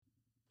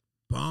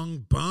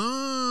bang,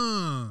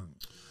 bang.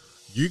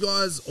 You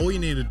guys, all you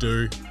need to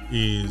do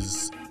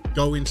is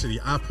go into the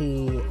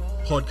Apple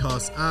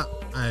Podcast app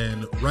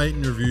and rate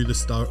and review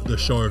the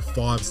show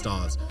 5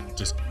 stars.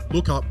 Just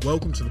look up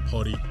Welcome to the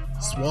Potty,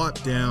 swipe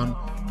down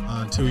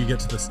until you get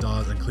to the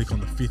stars and click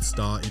on the 5th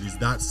star. It is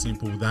that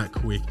simple, that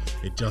quick.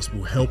 It just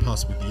will help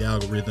us with the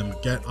algorithm,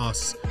 get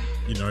us,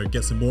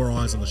 get some more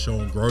eyes on the show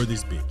and grow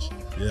this bitch.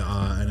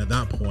 And at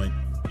that point,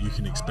 you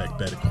can expect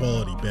better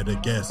quality, better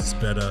guests,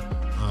 better,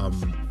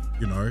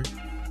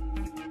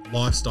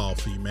 lifestyle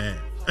for your man.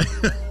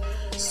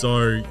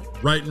 So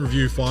rate and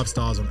review 5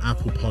 stars on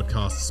Apple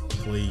Podcasts,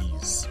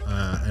 please.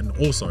 And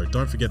also,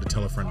 don't forget to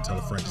tell a friend.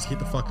 Just hit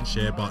the fucking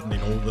share button in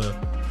all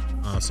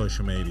the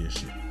social media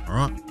shit. All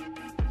right?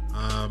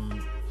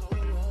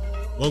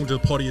 Welcome to the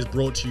Potty is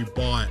brought to you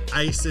by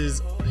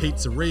Aces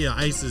Pizzeria,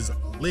 Aces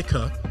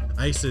Liquor,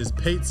 Aces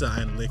Pizza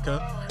and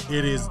Liquor.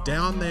 It is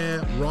down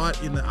there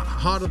right in the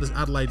heart of the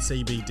Adelaide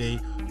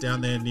CBD, down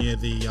there near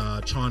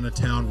the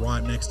Chinatown,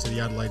 right next to the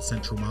Adelaide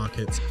Central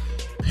Markets.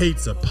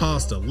 Pizza,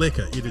 pasta,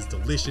 liquor. It is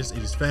delicious. It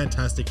is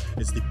fantastic.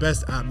 It's the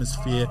best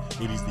atmosphere.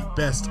 It is the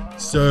best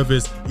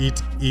service.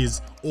 It is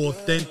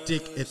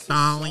authentic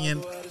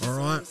Italian. All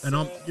right. And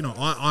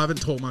I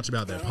haven't talked much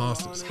about their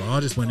pastas, but I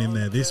just went in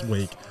there this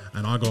week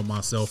and I got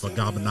myself a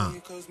carbonara.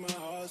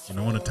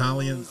 An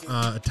Italian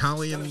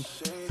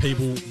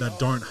people that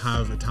don't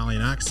have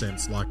Italian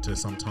accents like to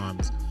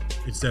sometimes,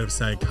 instead of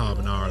saying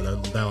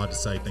carbonara, they like to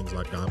say things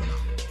like carbonara.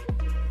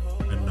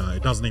 And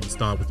it doesn't even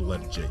start with the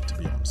letter G, to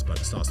be honest, but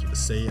it starts with a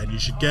C, and you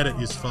should get it.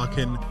 It's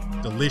fucking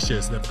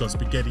delicious. They've got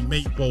spaghetti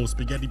meatballs,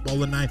 spaghetti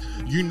bolognese,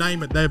 you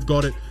name it, they've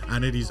got it,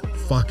 and it is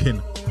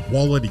fucking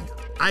quality.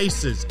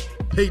 Aces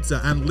Pizza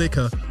and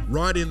Liquor,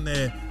 right in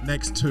there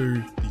next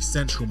to the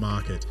Central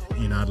Market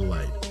in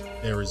Adelaide.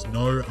 There is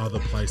no other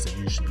place that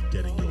you should be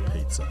getting your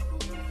pizza.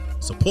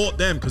 Support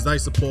them because they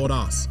support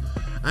us.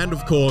 And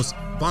of course,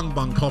 Bung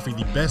Bung Coffee,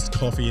 the best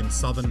coffee in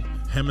Southern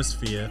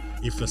Hemisphere,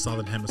 if the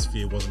Southern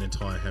Hemisphere was an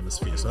entire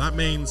hemisphere. So that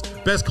means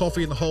best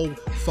coffee in the whole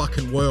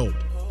fucking world,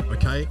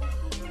 okay?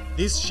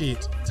 This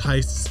shit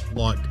tastes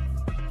like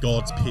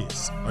God's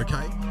piss,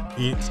 okay?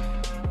 It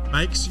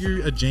makes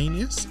you a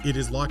genius. It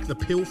is like the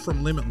pill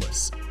from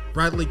Limitless.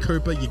 Bradley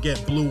Cooper, you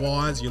get blue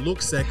eyes, you look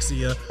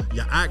sexier,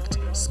 you act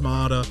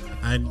smarter,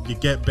 and you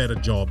get better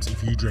jobs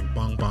if you drink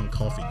Bung Bung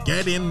Coffee.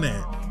 Get in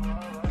there.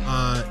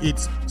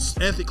 It's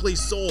ethically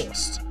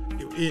sourced.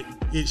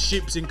 It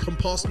ships in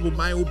compostable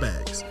mail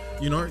bags.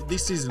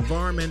 This is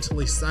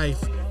environmentally safe,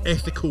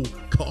 ethical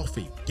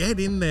coffee. Get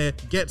in there,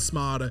 get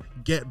smarter,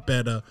 get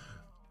better,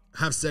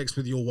 have sex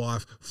with your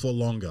wife for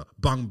longer.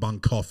 Bung Bung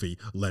Coffee.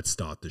 Let's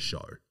start the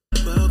show.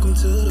 Welcome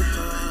to the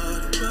pod.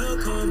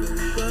 Welcome, baby,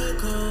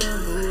 welcome.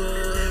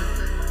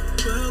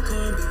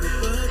 Welcome, baby,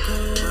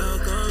 welcome.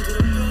 Welcome to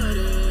the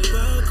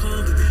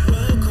party.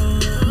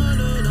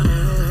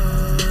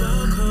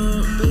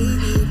 Welcome,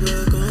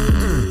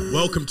 baby,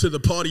 Welcome to the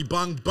party,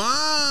 bung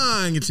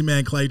bang. It's your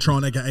man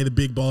Claytron, aka the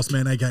big boss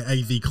man,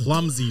 aka the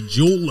clumsy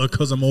jeweler,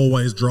 because I'm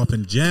always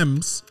dropping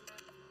gems,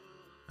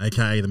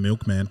 aka the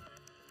milkman,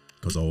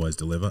 because I always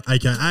deliver,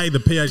 aka the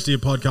PhD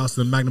podcast,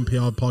 the Magnum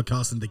PI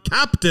podcast, and the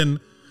captain,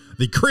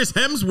 the Chris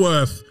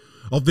Hemsworth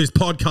of this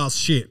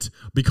podcast shit,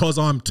 because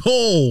I'm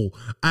tall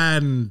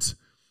and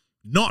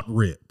not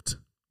ripped.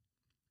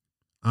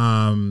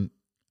 And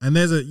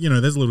there's a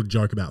little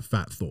joke about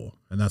Fat Thor,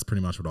 and that's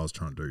pretty much what I was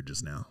trying to do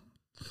just now.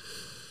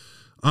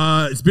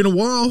 It's been a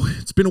while.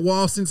 It's been a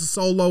while since a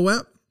solo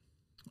ep.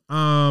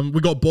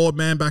 We got Board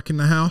Man back in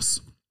the house.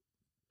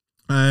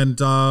 And,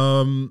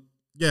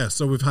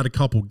 so we've had a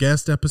couple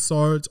guest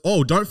episodes.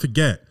 Oh, don't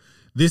forget,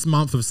 this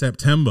month of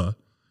September,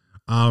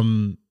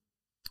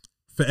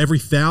 for every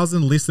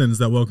 1,000 listens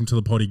that Welcome to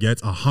the Potty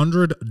gets,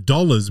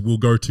 $100 will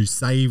go to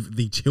Save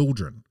the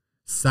Children.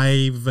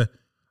 Save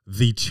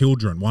the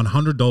Children.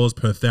 $100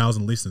 per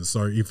 1,000 listens.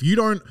 So if you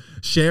don't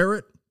share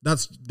it,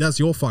 that's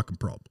your fucking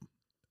problem.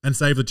 And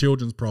Save the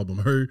Children's problem,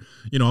 who,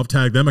 I've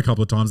tagged them a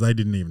couple of times. They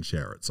didn't even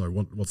share it. So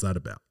what's that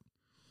about?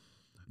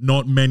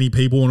 Not many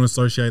people want to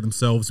associate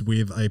themselves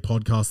with a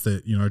podcast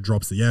that,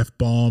 drops the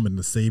F-bomb and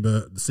the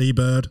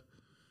seabird,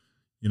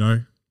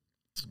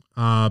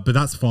 but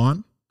that's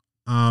fine.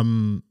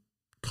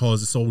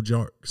 Cause it's all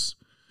jokes.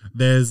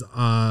 There's,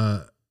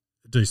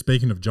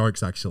 speaking of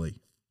jokes, actually,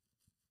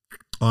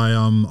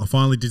 I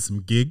finally did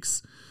some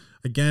gigs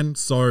again.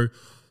 So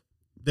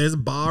there's a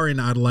bar in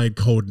Adelaide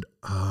called,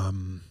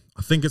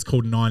 I think it's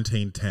called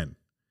 1910,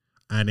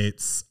 and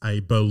it's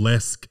a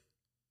burlesque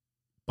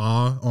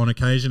bar on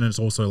occasion, and it's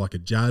also like a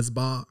jazz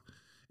bar.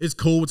 It's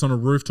cool. It's on a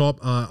rooftop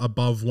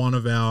above one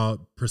of our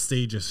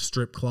prestigious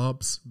strip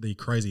clubs, the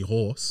Crazy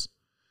Horse,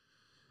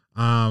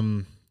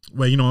 where,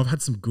 I've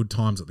had some good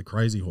times at the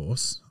Crazy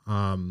Horse.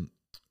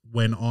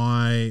 When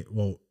I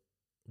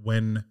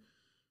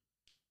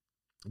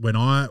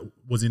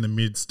was in the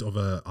midst of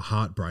a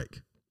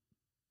heartbreak,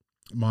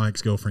 my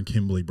ex-girlfriend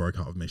Kimberly broke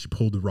up with me. She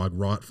pulled the rug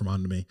right from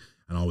under me,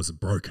 and I was a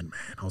broken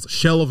man. I was a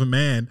shell of a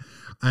man,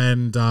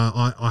 and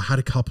I had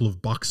a couple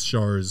of Bucks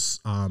shows,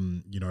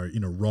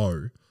 in a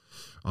row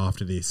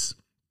after this,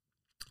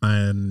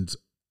 And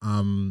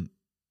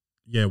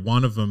yeah,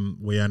 one of them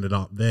we ended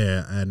up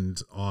there,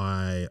 and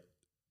I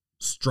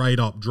straight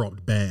up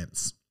dropped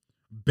bands.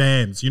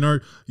 Bands, you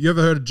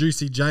ever heard of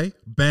Juicy J?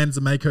 Bands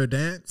that make her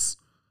dance.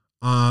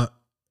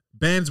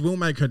 Bands will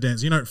make her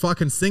dance.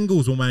 Fucking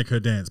singles will make her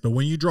dance. But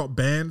when you drop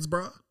bands,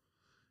 bruh,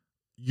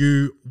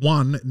 you,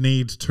 one,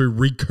 need to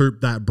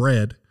recoup that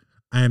bread,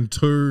 and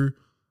two,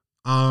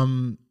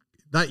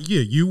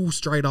 you will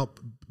straight up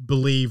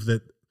believe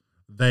that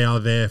they are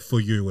there for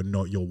you and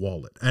not your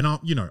wallet. And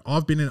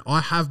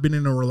I have been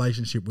in a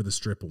relationship with a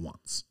stripper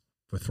once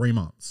for 3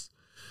 months.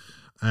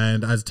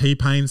 And as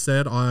T-Pain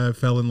said, I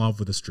fell in love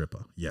with a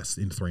stripper. Yes,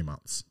 in 3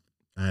 months.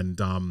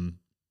 And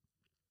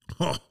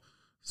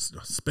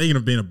speaking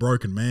of being a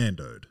broken man,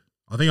 dude,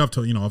 I think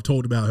I've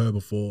talked about her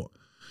before.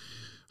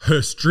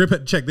 Her stripper,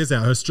 check this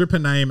out. Her stripper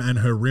name and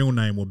her real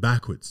name were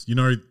backwards.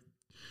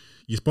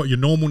 Your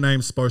normal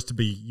name's supposed to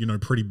be,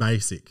 pretty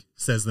basic,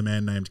 says the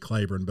man named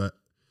Claiborne, but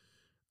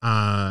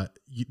your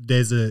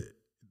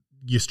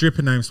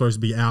stripper name's supposed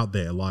to be out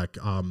there, like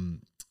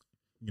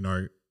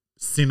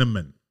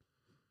Cinnamon,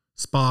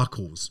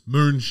 Sparkles,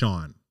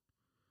 Moonshine,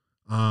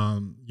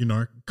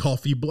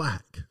 Coffee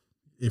Black,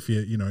 if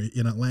you're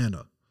in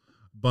Atlanta.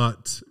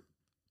 But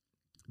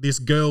this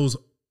girl's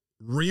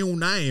real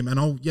name, and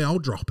I'll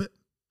drop it.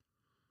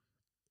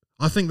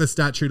 I think the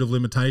statute of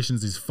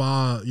limitations is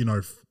far,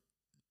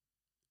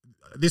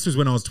 this was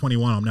when I was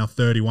 21. I'm now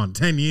 31.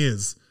 10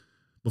 years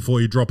before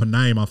you drop a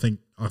name, I think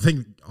I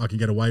can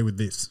get away with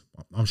this.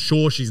 I'm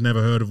sure she's never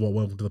heard of what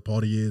Welcome to the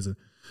Potty is.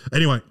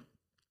 Anyway,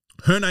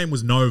 her name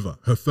was Nova.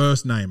 Her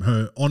first name,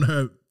 on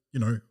her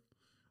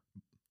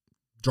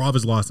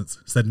driver's license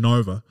said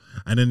Nova.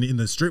 And then in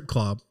the strip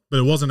club, but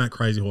it wasn't at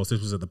Crazy Horse.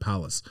 This was at the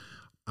Palace.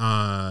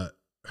 Her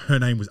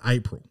name was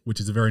April, which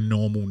is a very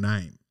normal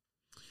name.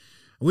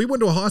 We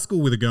went to a high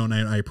school with a girl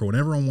named April, and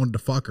everyone wanted to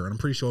fuck her. And I'm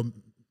pretty sure a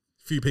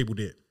few people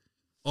did.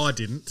 I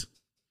didn't,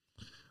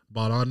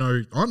 but I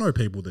know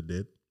people that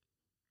did.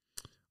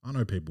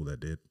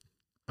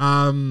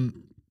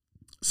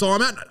 So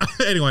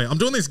anyway, I'm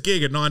doing this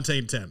gig at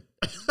 1910.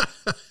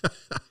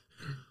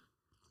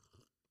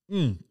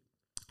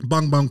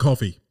 Bung Bung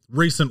Coffee,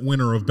 recent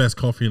winner of Best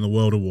Coffee in the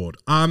World award.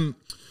 I'm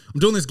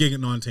doing this gig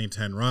at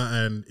 1910,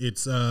 right? And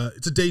it's a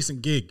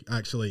decent gig,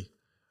 actually.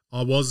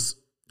 I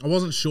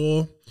wasn't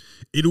sure.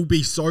 It'll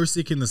be so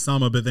sick in the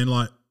summer, but then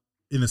like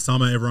in the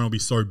summer, everyone will be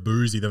so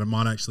boozy that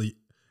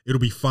it'll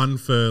be fun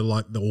for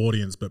like the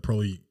audience, but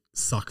probably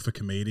suck for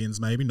comedians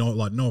maybe.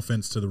 No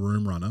offense to the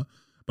room runner,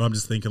 but I'm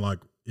just thinking like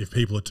if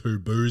people are too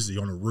boozy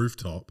on a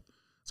rooftop,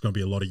 it's going to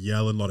be a lot of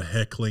yelling, a lot of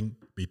heckling,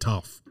 be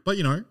tough. But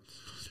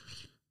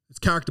it's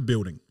character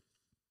building.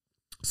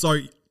 So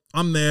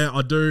I'm there,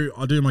 I do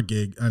my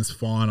gig and it's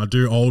fine. I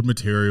do old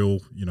material,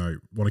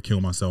 want to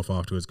kill myself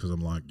afterwards because I'm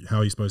like, how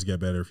are you supposed to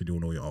get better if you're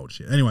doing all your old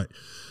shit? Anyway,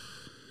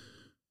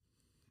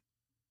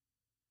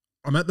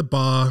 I'm at the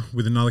bar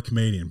with another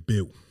comedian,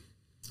 Bill.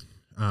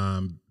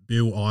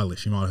 Bill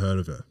Eilish, you might have heard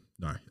of her.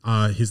 No.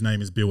 His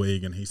name is Bill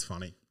Egan. He's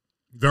funny.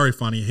 Very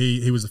funny.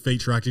 He was a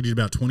feature actor. He did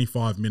about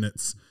 25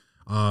 minutes.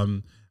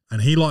 And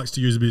he likes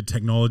to use a bit of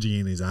technology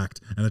in his act.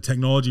 And the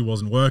technology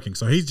wasn't working.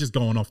 So he's just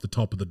going off the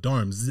top of the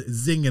dome,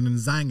 zinging and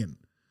zanging.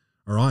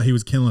 All right? He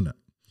was killing it.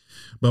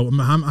 But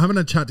I'm having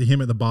a chat to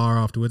him at the bar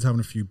afterwards,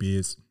 having a few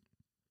beers.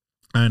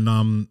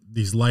 And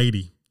this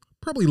lady,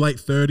 probably late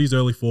 30s,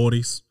 early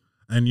 40s.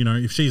 And,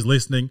 if she's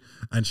listening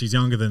and she's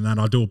younger than that,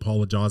 I do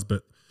apologize.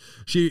 But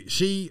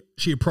she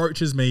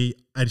approaches me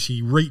and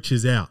she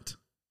reaches out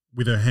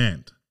with her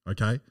hand,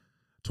 okay,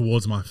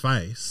 towards my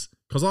face.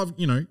 Because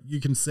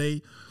you can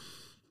see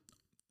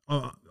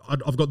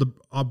I've got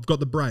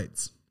the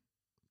braids.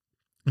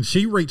 And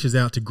she reaches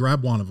out to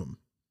grab one of them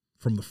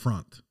from the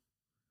front.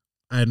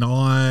 And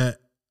I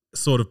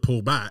sort of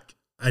pull back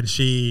and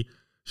she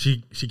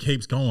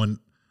keeps going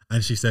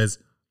and she says,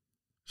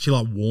 she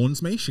like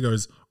warns me. She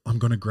goes, I'm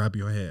going to grab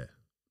your hair.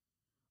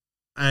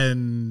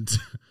 And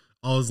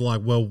I was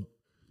like, well,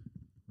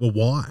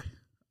 why?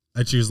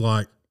 And she was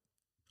like,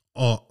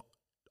 oh,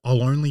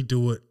 I'll only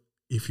do it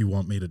if you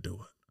want me to do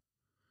it.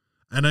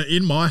 And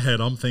in my head,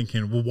 I'm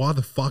thinking, well, why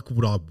the fuck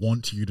would I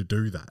want you to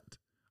do that?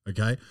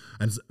 Okay.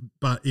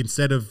 But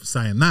instead of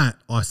saying that,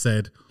 I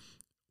said,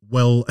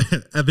 well,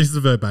 and this is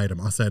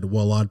verbatim. I said,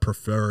 well, I'd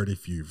prefer it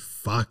if you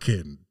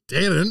fucking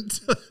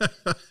didn't.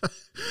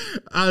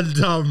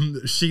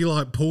 And she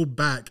like pulled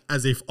back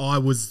as if I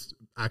was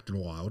acting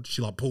wild.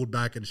 She like pulled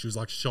back and she was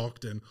like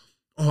shocked and,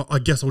 oh, I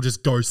guess I'll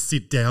just go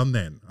sit down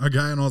then. Okay.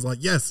 And I was like,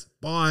 yes,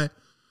 bye.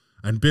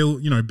 And Bill,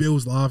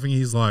 Bill's laughing.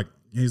 He's like,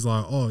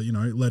 oh, you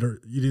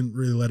didn't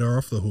really let her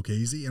off the hook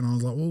easy. And I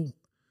was like, well,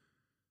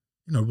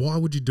 why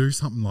would you do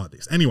something like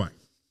this? Anyway,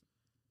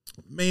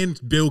 me and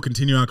Bill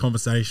continue our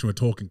conversation. We're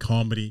talking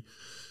comedy,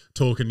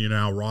 talking,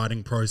 our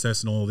writing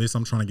process and all of this.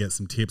 I'm trying to get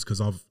some tips because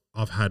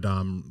I've had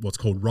what's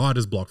called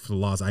writer's block for the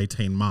last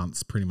 18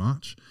 months, pretty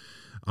much.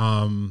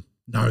 No,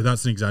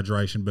 that's an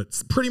exaggeration,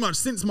 but pretty much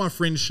since my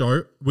Fringe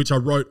show, which I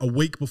wrote a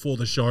week before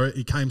the show,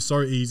 it came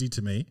so easy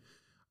to me.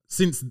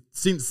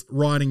 Since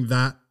writing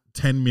that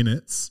 10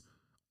 minutes,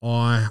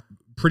 I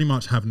pretty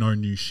much have no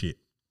new shit,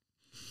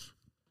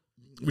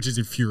 which is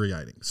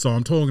infuriating. So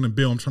I'm talking to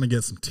Bill. I'm trying to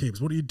get some tips.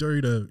 What do you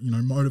do to,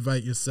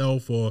 motivate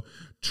yourself or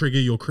trigger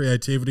your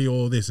creativity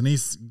or this? And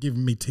he's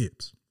giving me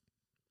tips.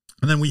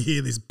 And then we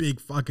hear this big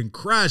fucking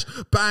crash,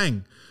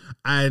 bang.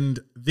 And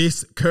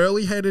this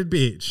curly-headed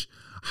bitch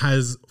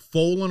has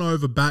fallen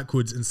over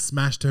backwards and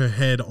smashed her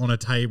head on a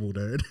table,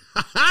 dude.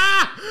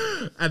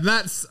 And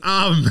that's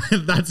karma.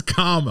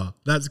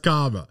 That's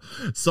karma.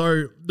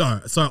 So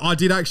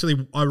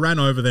I ran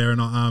over there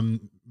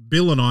and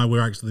Bill and I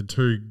were actually the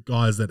two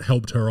guys that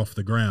helped her off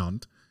the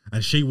ground,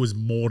 and she was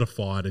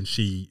mortified and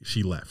she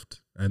left.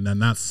 And then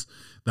that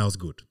was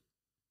good.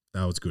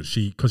 That was good.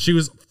 Because she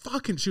was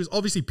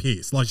obviously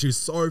pissed. Like, she was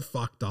so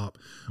fucked up.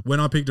 When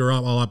I picked her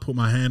up, I put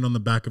my hand on the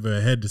back of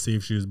her head to see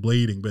if she was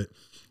bleeding. But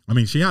I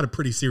mean, she had a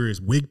pretty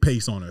serious wig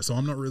piece on her. So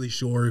I'm not really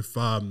sure if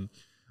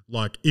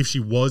she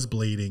was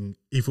bleeding,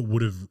 if it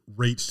would have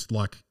reached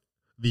like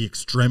the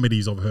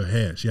extremities of her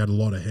hair. She had a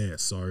lot of hair.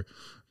 So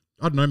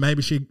I don't know,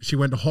 maybe she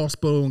went to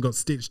hospital and got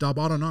stitched up.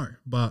 I don't know.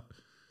 But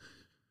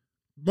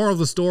moral of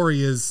the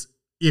story is,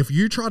 if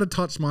you try to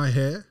touch my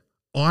hair,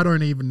 I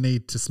don't even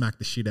need to smack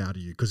the shit out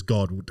of you because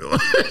God will do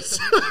it.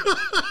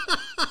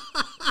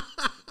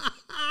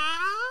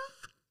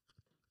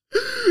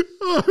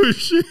 Oh,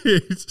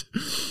 shit.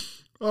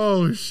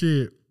 Oh,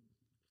 shit.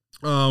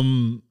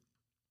 What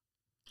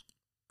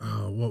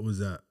was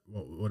that?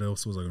 What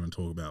else was I going to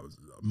talk about?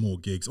 More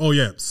gigs. Oh,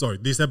 yeah. So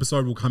this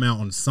episode will come out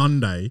on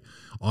Sunday.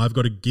 I've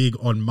got a gig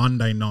on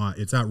Monday night.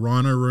 It's at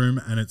Rhino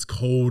Room and it's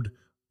called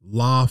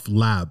Laugh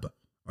Lab.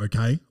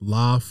 Okay?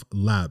 Laugh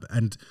Lab.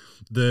 And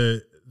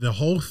the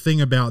whole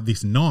thing about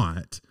this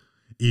night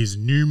is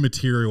new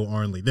material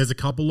only. There's a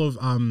couple of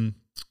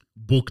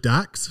booked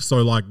acts.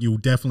 So like you'll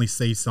definitely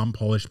see some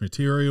polished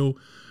material.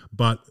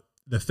 But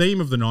the theme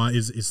of the night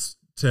is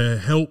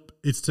to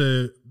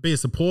be a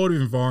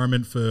supportive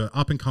environment for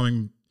up and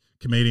coming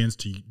comedians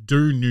to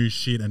do new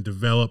shit and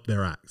develop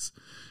their acts.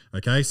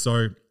 Okay,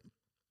 so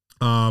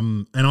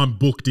and I'm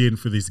booked in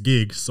for this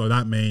gig, so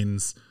that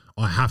means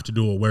I have to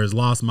do it. Whereas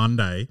last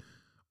Monday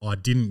I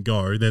didn't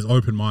go. There's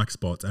open mic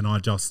spots, and I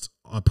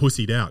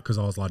pussied out because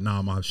I was like,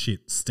 nah, my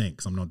shit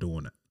stinks. I'm not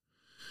doing it.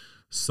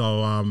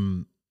 So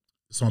I'm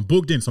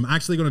booked in. So I'm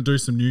actually going to do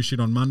some new shit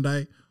on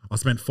Monday. I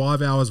spent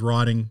 5 hours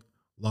writing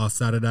last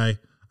Saturday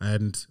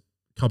and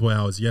a couple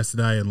hours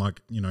yesterday, and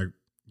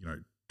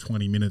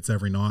 20 minutes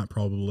every night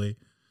probably.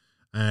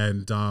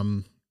 And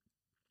and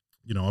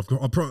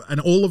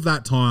all of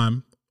that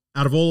time,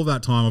 out of all of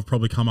that time, I've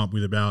probably come up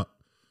with about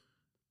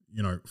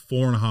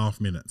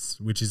 4.5 minutes,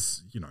 which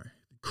is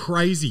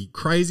crazy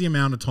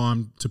amount of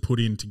time to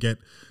put in to get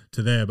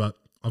to there. But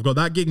I've got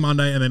that gig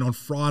Monday, and then on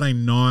Friday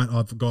night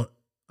I've got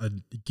a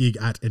gig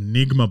at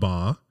Enigma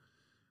Bar.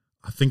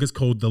 I think it's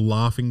called the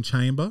Laughing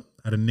Chamber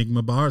at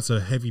Enigma Bar. It's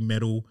a heavy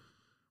metal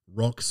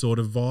rock sort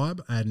of vibe,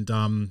 and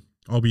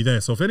I'll be there.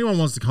 So if anyone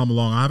wants to come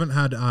along, I haven't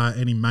had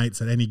any mates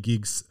at any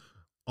gigs.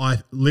 I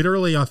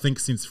think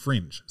since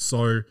Fringe.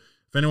 So if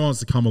anyone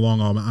wants to come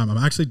along, I'm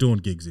actually doing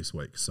gigs this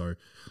week. So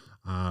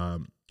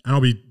and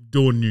I'll be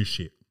doing new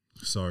shit.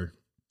 So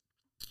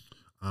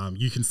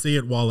you can see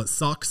it while it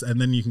sucks, and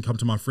then you can come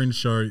to my Fringe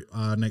show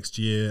next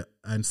year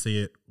and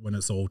see it when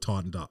it's all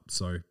tightened up.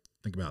 So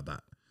think about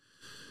that.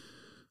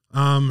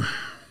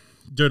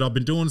 Dude, I've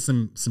been doing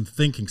some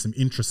thinking, some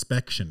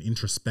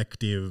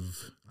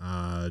introspective,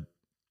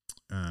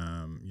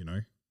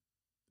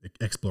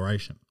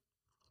 exploration.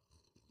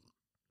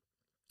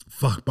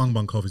 Fuck, Bung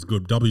Bung Coffee's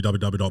good.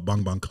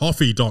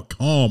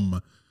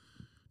 www.bungbungcoffee.com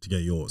to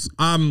get yours.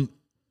 Yeah,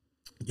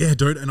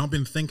 dude, and I've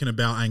been thinking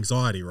about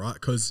anxiety, right?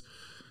 Because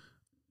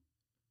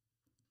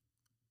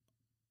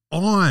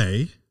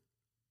I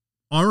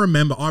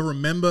remember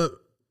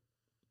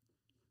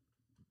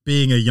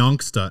being a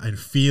youngster and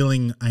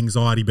feeling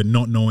anxiety but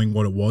not knowing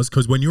what it was.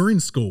 Because when you're in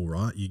school,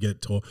 right, you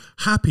get taught,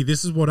 happy,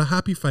 this is what a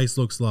happy face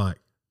looks like.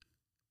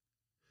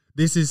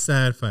 This is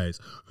sad face.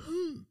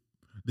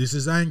 This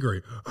is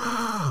angry.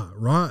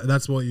 Right?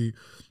 That's what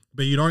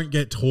but you don't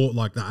get taught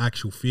like the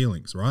actual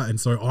feelings, right? And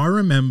so I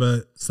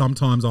remember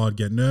sometimes I'd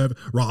get nervous.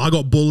 Right, I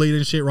got bullied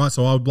and shit, right?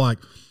 So I would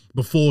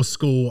before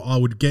school, I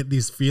would get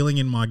this feeling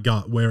in my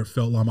gut where it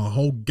felt like my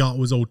whole gut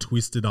was all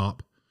twisted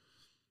up.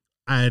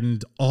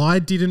 And I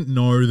didn't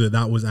know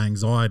that was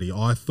anxiety.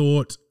 I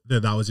thought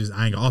that was just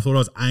anger. I thought I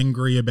was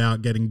angry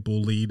about getting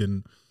bullied,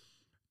 and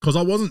because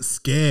I wasn't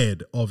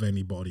scared of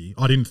anybody.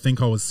 I didn't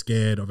think I was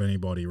scared of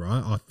anybody,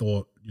 right? I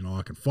thought,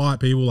 I can fight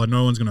people. Like,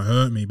 no one's going to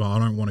hurt me, but I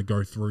don't want to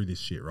go through this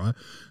shit, right?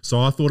 So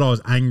I thought I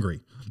was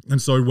angry.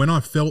 And so when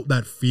I felt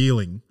that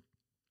feeling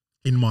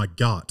in my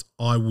gut,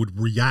 I would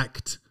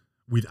react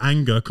with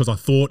anger because I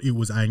thought it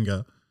was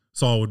anger.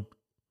 So I would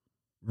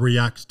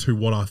react to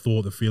what I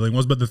thought the feeling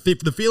was, but the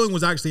feeling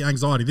was actually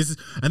anxiety. This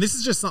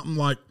is just something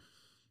like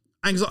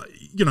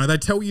anxiety. They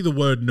tell you the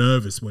word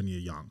nervous when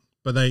you're young,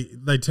 but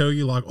they tell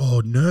you like,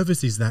 oh,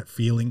 nervous is that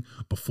feeling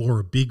before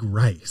a big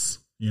race,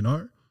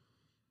 not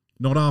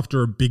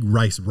after a big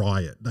race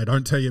riot. They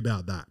don't tell you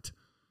about that.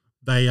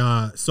 They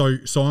so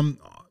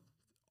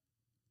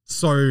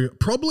So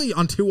probably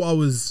until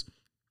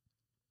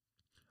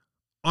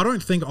I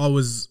don't think I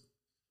was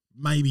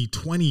maybe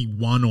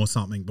 21 or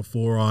something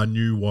before I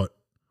knew what,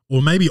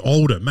 or maybe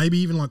older, maybe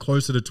even like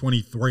closer to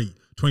 23,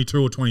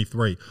 22 or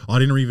 23. I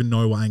didn't even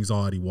know what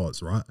anxiety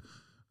was, right?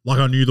 Like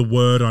I knew the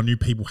word, I knew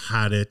people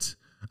had it.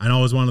 And I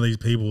was one of these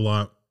people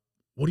like,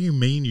 what do you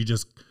mean you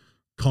just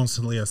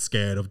constantly are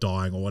scared of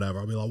dying or whatever?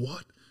 I'd be like,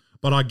 what?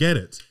 But I get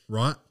it,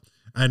 right?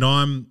 And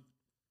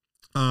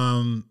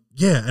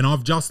and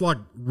I've just like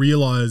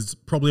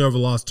realized probably over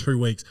the last 2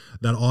 weeks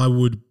that I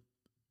would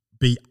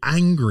be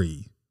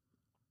angry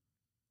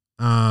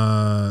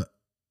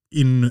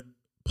in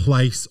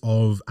place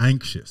of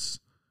anxious,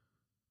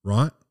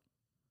 right?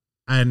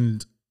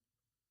 And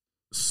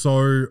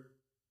so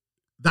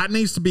that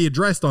needs to be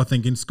addressed, I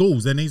think, in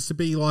schools. There needs to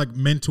be like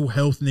mental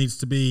health needs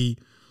to be,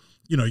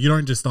 you know, you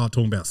don't just start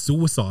talking about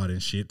suicide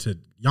and shit to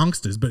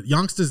youngsters, but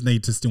youngsters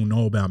need to still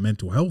know about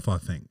mental health, I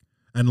think.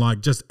 And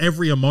like just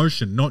every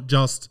emotion, not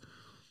just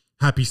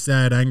happy,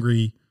 sad,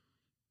 angry,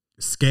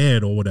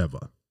 scared or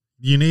whatever.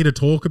 You need to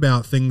talk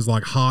about things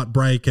like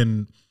heartbreak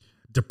and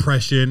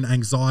depression,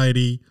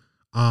 anxiety,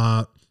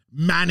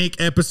 manic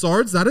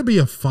episodes. That'd be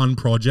a fun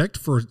project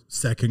for a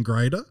second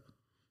grader,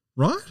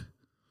 right?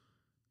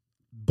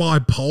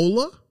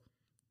 Bipolar,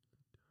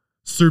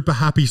 super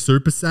happy,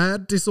 super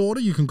sad disorder.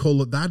 You can call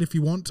it that if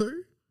you want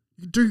to.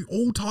 You can do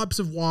all types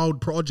of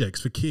wild projects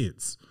for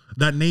kids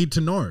that need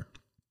to know.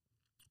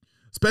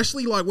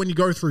 Especially like when you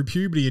go through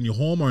puberty and your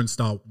hormones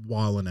start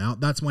wiling out.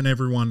 That's when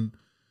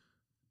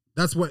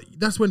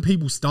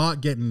people start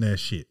getting their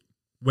shit.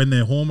 When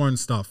their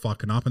hormones start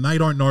fucking up and they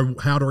don't know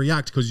how to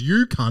react because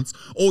you cunts,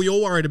 all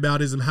you're worried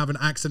about is them having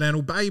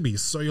accidental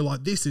babies. So you're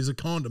like, this is a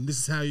condom. This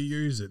is how you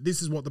use it.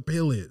 This is what the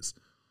pill is.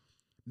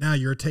 Now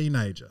you're a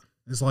teenager.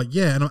 It's like,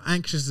 yeah, and I'm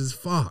anxious as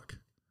fuck.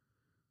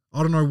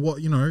 I don't know what,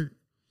 I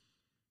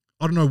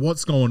don't know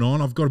what's going on.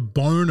 I've got a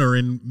boner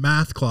in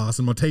math class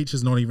and my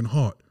teacher's not even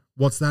hot.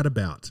 What's that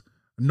about?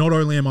 Not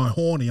only am I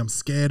horny, I'm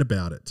scared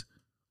about it.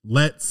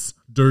 Let's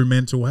do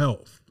mental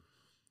health.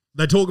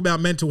 They talk about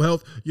mental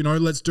health,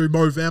 let's do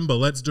Movember,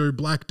 let's do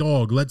Black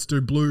Dog, let's do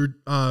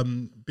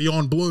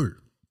Beyond Blue.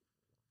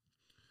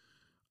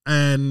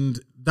 And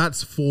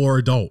that's for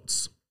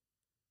adults.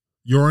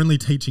 You're only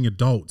teaching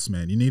adults,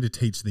 man. You need to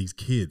teach these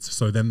kids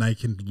so then they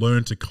can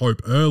learn to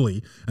cope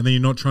early, and then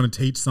you're not trying to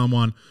teach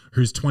someone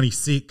who's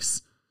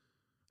 26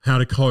 how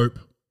to cope.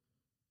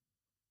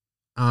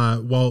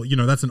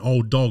 That's an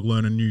old dog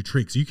learning new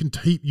tricks. You can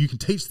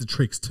teach the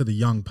tricks to the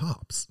young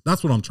pups.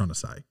 That's what I'm trying to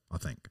say, I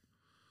think.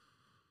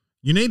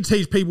 You need to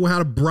teach people how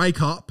to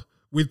break up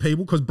with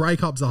people because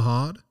breakups are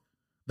hard.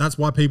 That's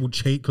why people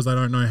cheat, because they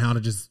don't know how to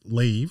just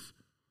leave.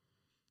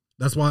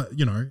 That's why,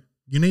 you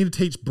need to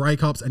teach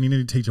breakups and you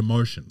need to teach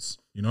emotions.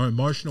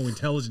 Emotional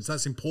intelligence,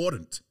 that's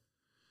important.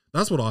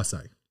 That's what I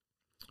say.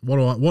 What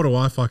do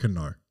I fucking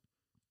know?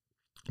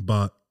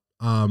 But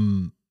I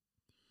don't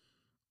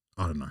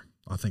know.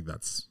 I think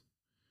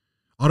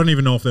I don't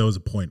even know if there was a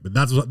point, but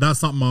that's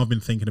something I've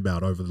been thinking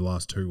about over the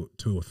last two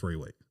or 3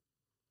 weeks.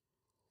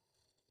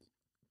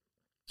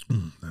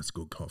 That's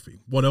good coffee.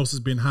 What else has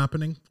been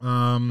happening?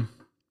 Another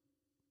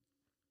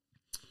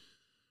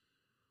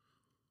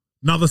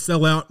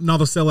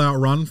sellout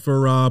run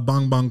for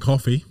Bung Bung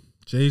Coffee.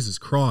 Jesus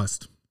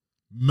Christ.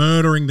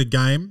 Murdering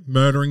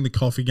the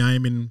coffee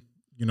game in,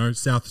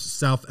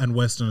 South and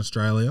Western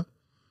Australia.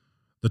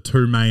 The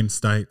two main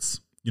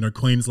states.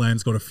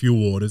 Queensland's got a few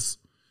orders,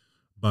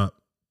 but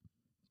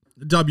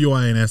WA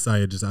and SA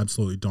are just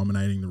absolutely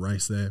dominating the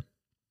race there.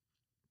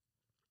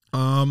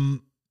 I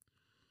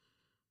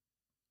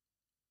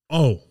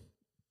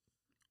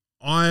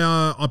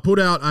put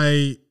out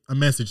a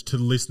message to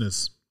the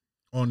listeners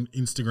on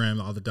Instagram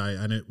the other day,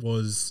 and it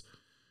was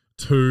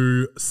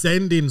to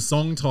send in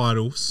song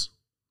titles,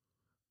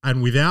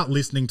 and without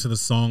listening to the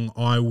song,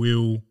 I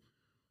will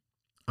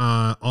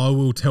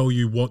tell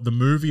you what the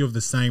movie of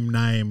the same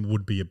name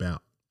would be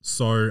about.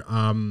 So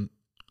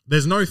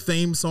there's no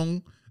theme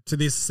song to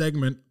this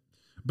segment,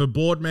 but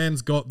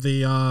Boardman's got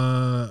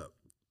the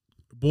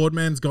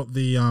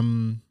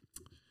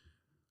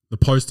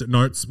Post-it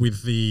notes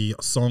with the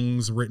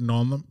songs written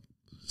on them.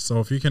 So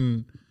if you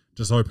can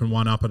just open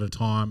one up at a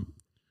time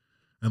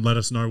and let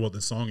us know what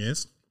the song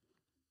is.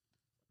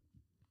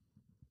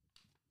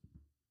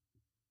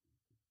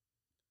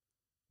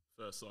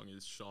 First song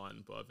is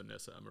Shine by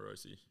Vanessa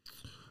Amorosi.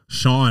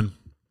 Shine.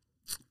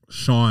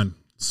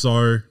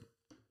 So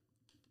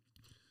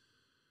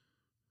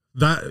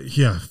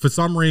for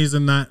some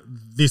reason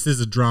this is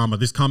a drama.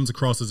 This comes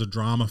across as a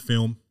drama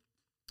film.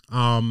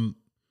 And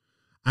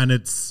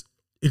it's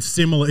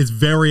similar. It's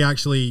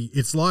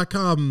it's like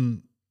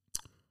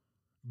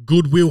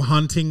Good Will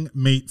Hunting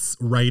meets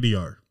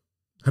Radio.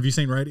 Have you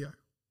seen Radio?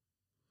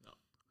 No.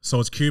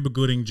 So it's Cuba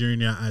Gooding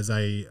Jr.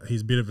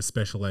 He's a bit of a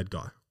special ed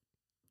guy.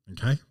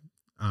 Okay.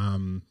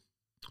 I'm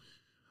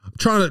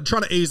trying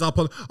to ease up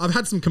on. I've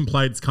had some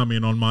complaints come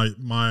in on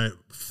my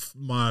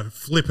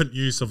flippant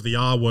use of the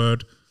R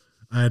word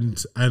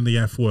and the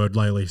F word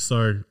lately.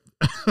 So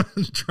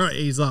I'm trying to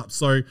ease up.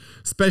 So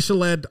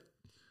special ed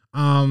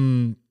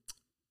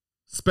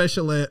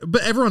Special ed,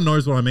 but everyone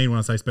knows what I mean when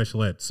I say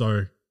special ed.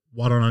 So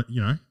why don't I,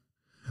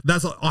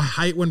 that's, I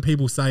hate when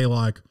people say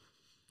like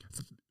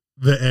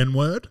the N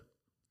word.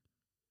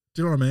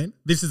 Do you know what I mean?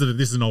 This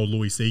is an old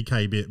Louis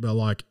C.K. bit, but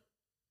like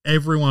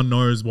everyone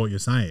knows what you're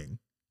saying.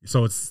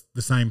 So it's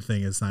the same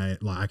thing as saying,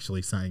 like,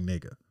 actually saying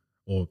nigger,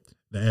 or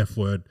the F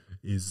word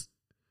is,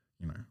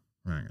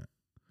 right.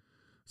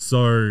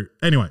 So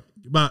anyway,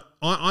 but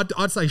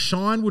I'd say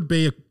Shine would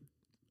be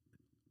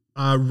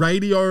a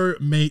radio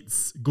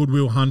meets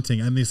Goodwill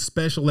Hunting, and this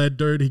special ed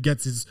dude, he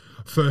gets his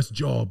first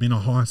job in a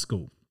high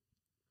school,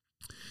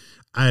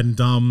 and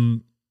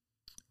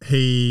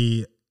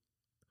he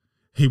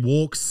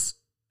walks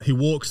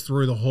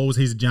through the halls.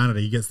 He's a janitor.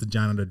 He gets the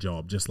janitor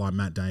job, just like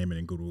Matt Damon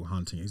in Goodwill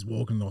Hunting. He's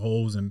walking the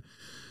halls and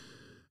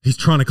he's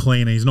trying to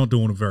clean, and he's not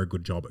doing a very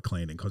good job at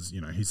cleaning because,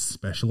 he's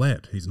special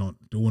ed. He's not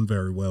doing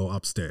very well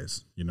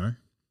upstairs,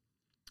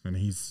 and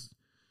he's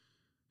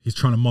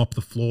trying to mop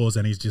the floors,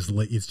 and it's just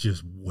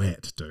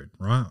wet, dude,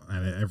 right?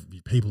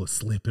 And people are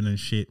slipping and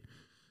shit,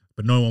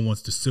 but no one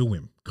wants to sue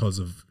him because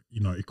of,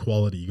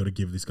 equality. You got to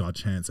give this guy a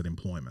chance at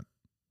employment.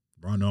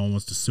 Right, no one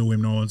wants to sue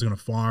him. No one's going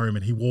to fire him.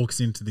 And he walks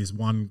into this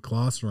one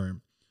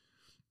classroom,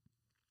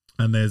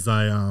 and there's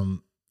a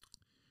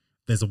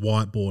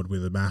whiteboard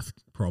with a math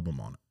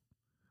problem on it,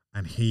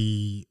 and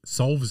he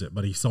solves it.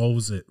 But he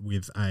solves it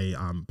with a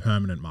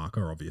permanent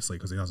marker, obviously,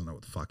 because he doesn't know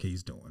what the fuck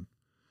he's doing.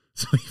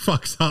 So he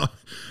fucks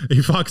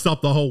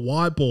up the whole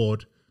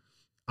whiteboard,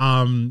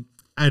 and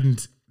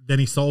then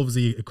he solves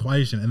the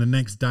equation. And the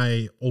next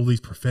day, all these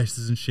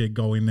professors and shit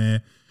go in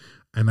there,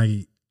 and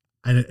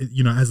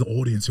as the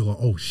audience, you're like,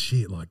 oh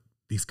shit, like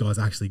this guy's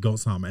actually got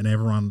something. And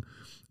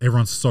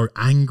everyone's so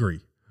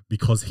angry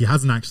because he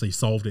hasn't actually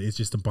solved it. It's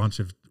just a bunch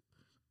of,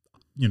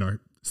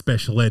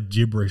 special ed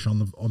gibberish on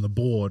the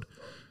board.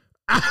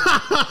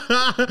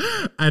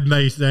 and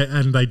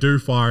they do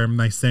fire him.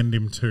 They send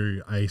him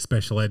to a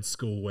special ed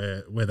school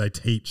where they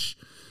teach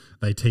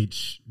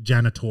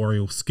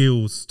janitorial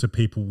skills to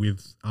people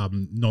with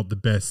not the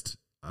best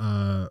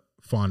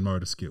fine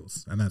motor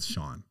skills. And that's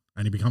Shine.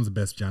 And he becomes the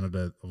best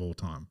janitor of all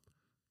time.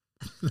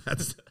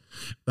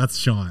 That's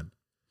Shine.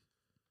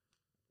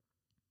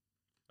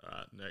 All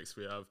right, next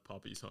we have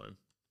Puppy's Home.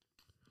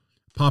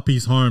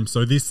 Puppy's Home.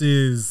 So this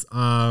is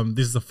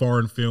a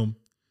foreign film,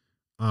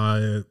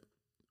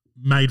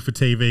 made for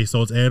TV.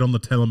 So it's aired on the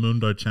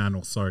Telemundo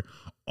channel. So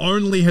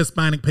only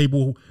Hispanic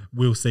people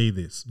will see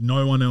this.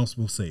 No one else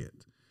will see it.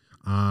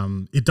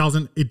 It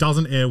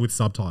doesn't air with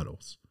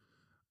subtitles.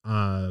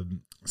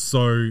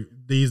 So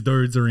these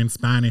dudes are in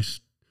Spanish.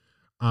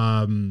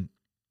 What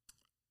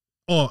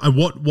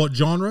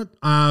genre?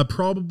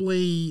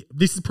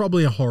 This is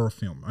probably a horror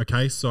film.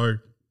 Okay, so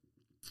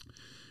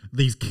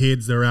these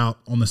kids, they're out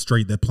on the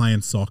street, they're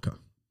playing soccer,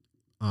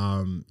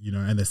 and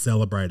they're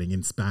celebrating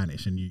in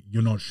Spanish, and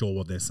you're not sure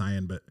what they're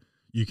saying, but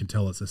you can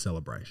tell it's a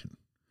celebration.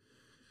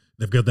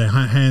 They've got their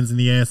hands in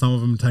the air, some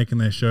of them taking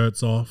their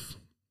shirts off,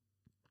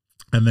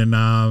 and then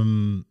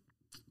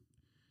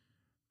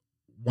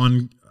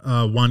one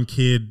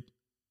kid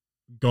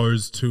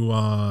goes to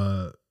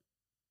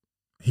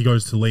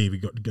leave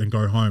and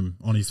go home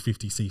on his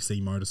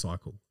 50cc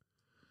motorcycle.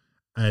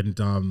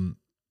 And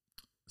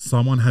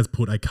someone has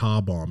put a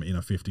car bomb in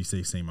a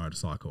 50cc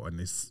motorcycle, and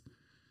this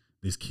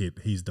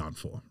kid, he's done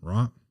for,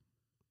 right?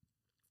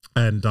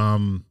 And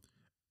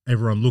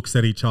everyone looks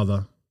at each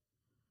other,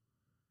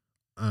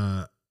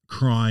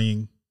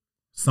 crying.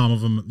 Some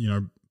of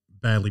them,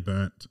 badly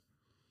burnt.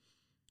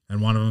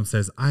 And one of them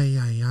says, ay,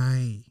 ay,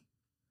 ay,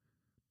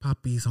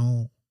 puppy's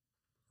home,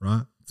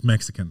 right? It's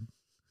Mexican.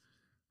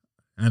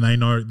 And they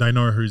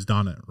know who's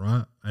done it,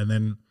 right? And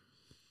then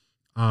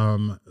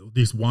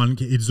this one,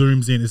 it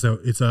zooms in.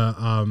 It's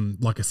a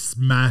like a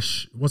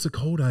smash. What's it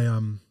called?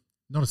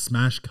 Not a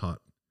smash cut.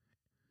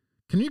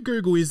 Can you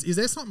Google? Is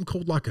there something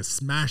called like a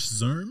smash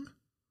zoom?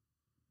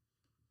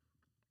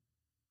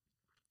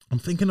 I'm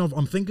thinking of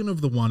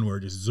the one where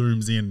it just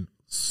zooms in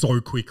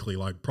so quickly,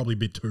 like probably a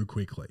bit too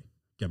quickly.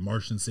 Get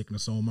motion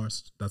sickness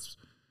almost.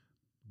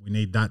 We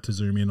need that to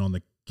zoom in on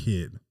the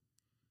kid.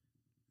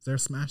 Is there a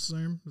smash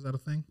zoom? Is that a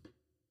thing?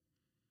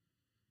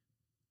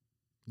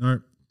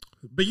 No,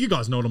 but you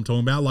guys know what I'm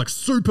talking about. Like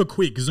super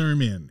quick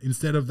zoom in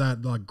instead of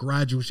that like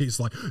gradual shit. It's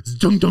like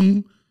dung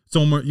dung. It's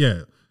almost,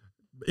 yeah.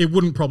 It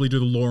wouldn't probably do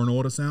the Law and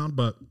Order sound,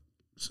 but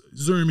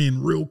zoom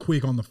in real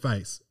quick on the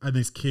face. And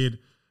this kid,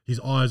 his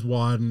eyes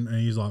widen and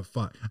he's like,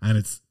 fuck. And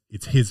it's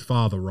his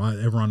father, right?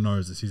 Everyone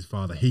knows it's his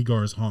father. He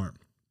goes home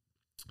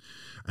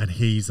and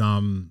he's,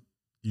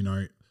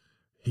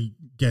 he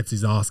gets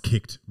his ass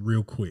kicked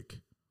real quick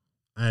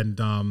and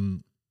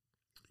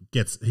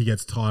he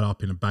gets tied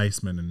up in a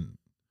basement, and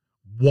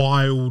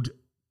wild,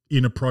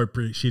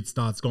 inappropriate shit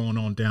starts going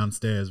on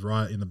downstairs,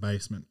 right in the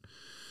basement.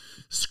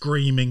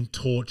 Screaming,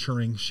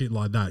 torturing, shit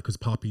like that, because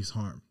Puppy's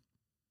home.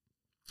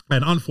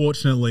 And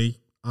unfortunately,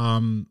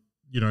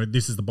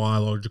 this is the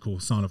biological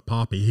son of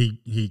Puppy.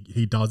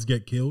 He does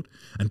get killed,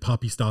 and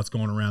Puppy starts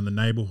going around the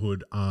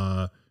neighborhood,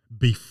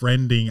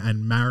 befriending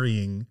and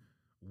marrying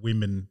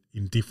women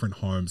in different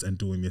homes and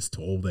doing this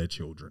to all their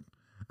children.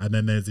 And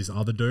then there's this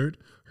other dude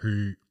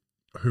who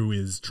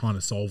is trying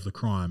to solve the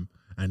crime.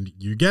 And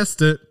you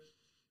guessed it,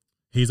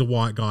 he's a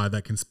white guy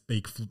that can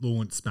speak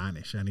fluent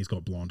Spanish and he's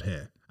got blonde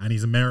hair. And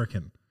he's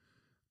American,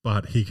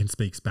 but he can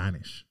speak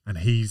Spanish. And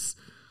he's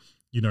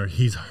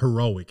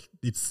heroic.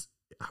 It's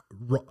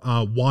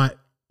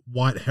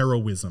white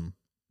heroism.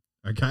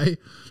 Okay?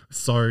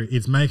 So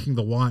it's making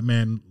the white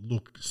man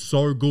look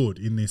so good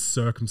in this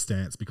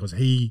circumstance because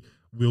he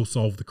will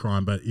solve the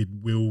crime, but it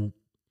will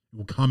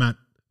come at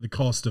the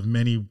cost of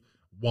many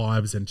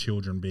wives and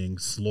children being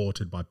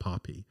slaughtered by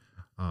Puppy.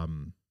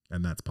 And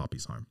that's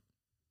Puppy's Home.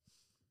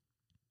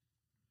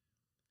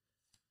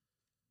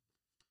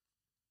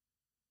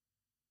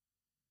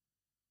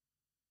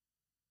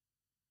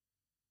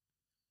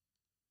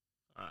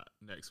 All right,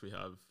 next we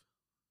have,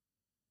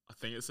 I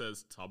think it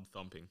says Tub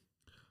Thumping.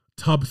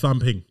 Tub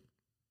Thumping.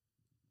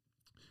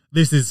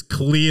 This is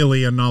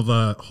clearly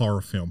another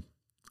horror film.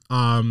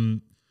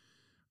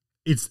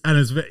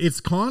 It's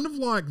kind of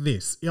like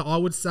this. Yeah, I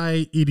would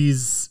say it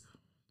is,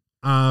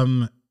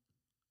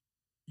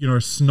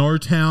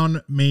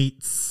 Snowtown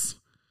meets,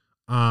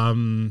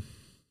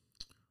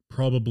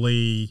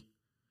 probably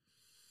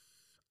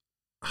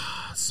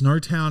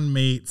Snowtown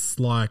meets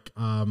like,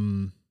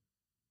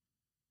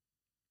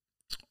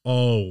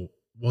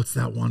 what's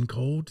that one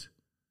called?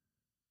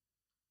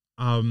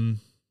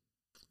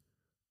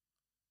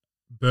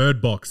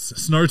 Bird Box.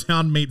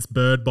 Snowtown meets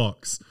Bird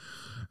Box.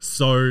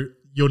 So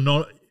you're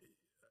not.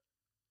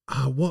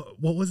 What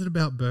was it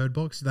about Bird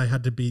Box? They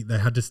had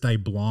to stay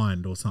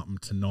blind or something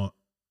to not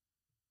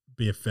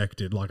be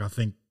affected. Like I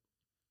think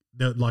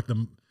that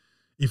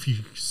if you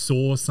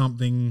saw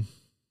something,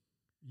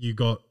 you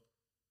got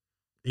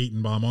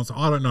eaten by a monster.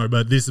 I don't know,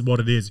 but this is what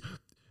it is.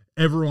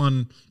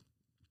 Everyone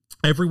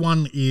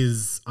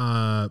is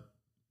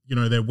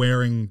they're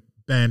wearing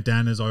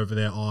bandanas over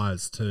their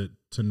eyes to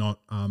not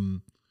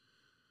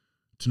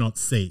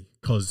see,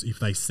 because if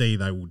they see,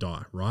 they will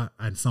die, right?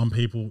 And some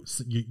people,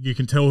 you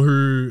can tell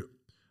the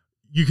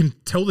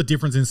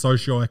difference in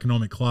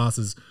socioeconomic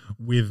classes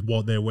with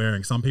what they're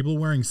wearing. Some people are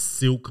wearing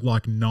silk,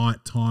 like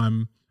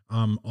nighttime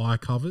eye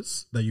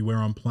covers that you wear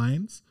on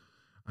planes,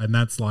 and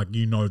that's like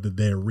that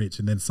they're rich.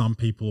 And then some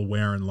people are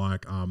wearing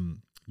like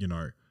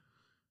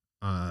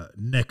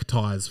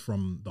neckties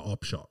from the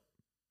op shop,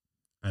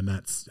 and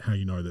that's how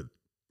you know that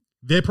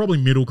they're probably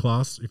middle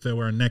class if they're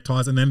wearing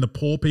neckties. And then the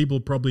poor people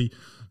probably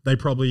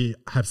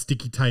have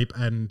sticky tape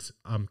and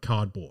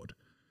cardboard,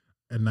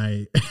 and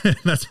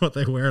that's what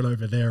they're wearing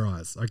over their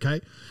eyes.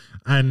 Okay,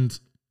 and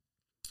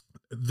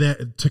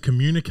to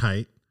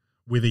communicate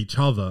with each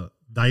other,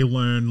 they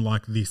learn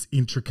like this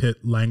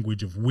intricate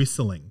language of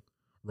whistling,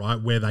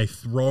 right? Where they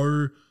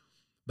throw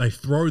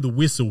the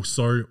whistle.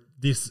 So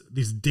this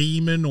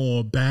demon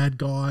or bad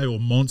guy or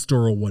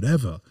monster or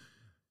whatever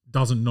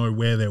doesn't know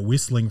where they're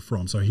whistling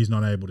from, so he's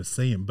not able to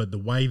see him. But the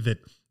way that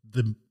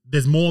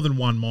there's more than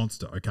one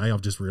monster, okay?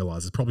 I've just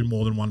realized there's probably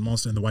more than one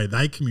monster, and the way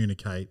they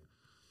communicate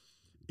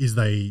is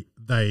they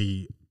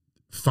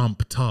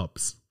thump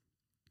tubs.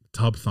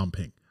 Tub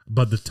thumping.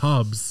 But the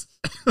tubs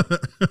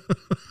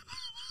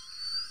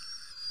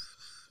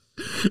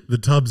the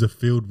tubs are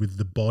filled with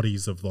the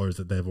bodies of those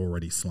that they've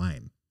already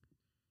slain.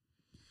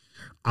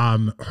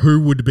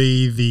 Who would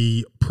be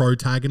the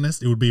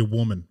protagonist? It would be a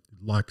woman,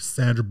 like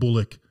Sandra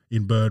Bullock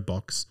in Bird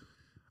Box.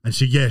 And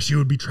she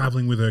would be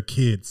traveling with her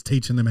kids,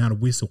 teaching them how to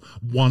whistle.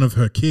 One of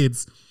her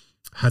kids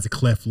has a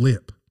cleft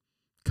lip,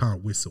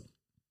 can't whistle.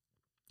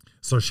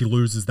 So she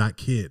loses that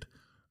kid.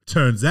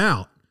 Turns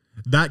out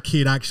that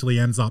kid actually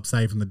ends up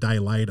saving the day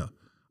later,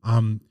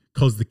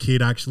 because the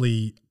kid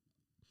actually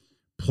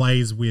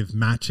plays with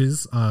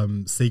matches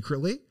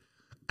secretly.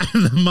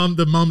 And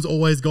the mum's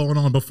always going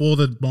on. Before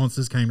the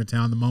monsters came to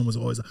town, the mum was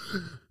always,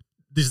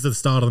 this is the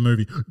start of the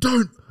movie,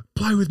 don't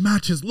play with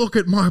matches. Look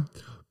at my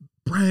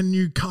brand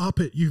new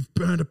carpet. You've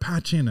burned a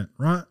patch in it,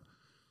 right?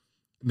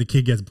 And the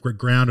kid gets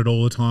grounded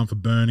all the time for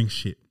burning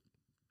shit.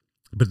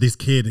 But this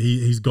kid,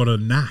 he's got a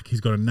knack.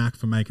 He's got a knack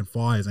for making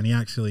fires, and he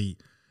actually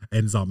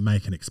ends up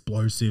making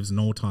explosives and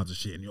all types of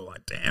shit. And you're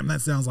like, damn,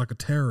 that sounds like a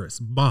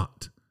terrorist.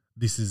 But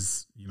this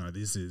is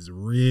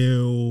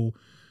real,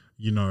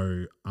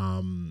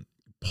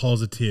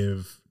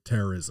 positive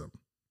terrorism,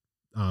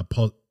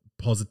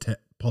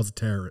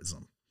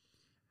 positerism.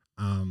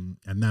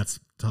 And that's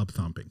tub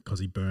thumping, because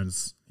he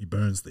burns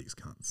these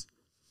cunts.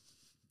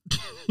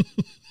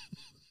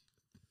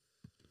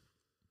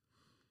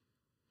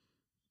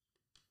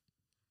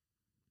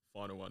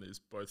 Final one is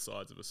Both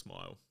Sides of a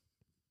Smile.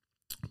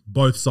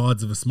 Both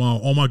Sides of a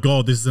Smile. Oh my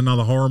God, this is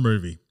another horror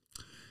movie.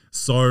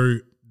 So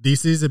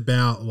this is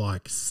about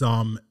like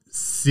some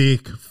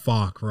sick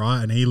fuck,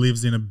 right? And he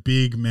lives in a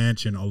big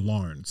mansion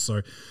alone.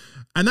 So,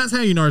 and that's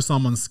how you know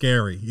someone's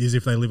scary, is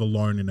if they live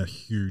alone in a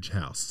huge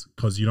house,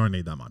 because you don't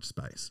need that much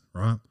space,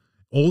 right?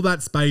 All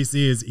that space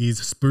is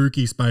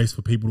spooky space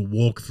for people to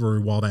walk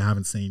through while they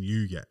haven't seen you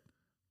yet.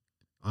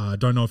 I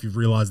don't know if you've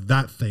realized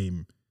that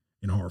theme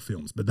in horror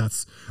films, but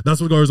that's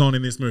what goes on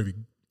in this movie.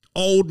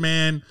 Old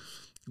man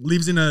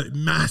lives in a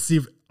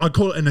massive I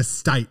call it an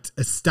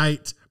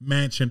estate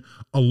mansion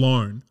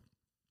alone.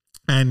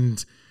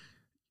 And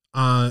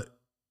the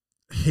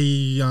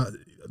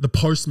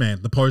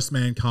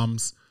postman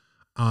comes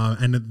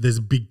and there's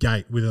a big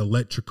gate with an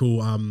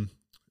electrical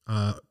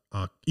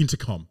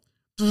intercom.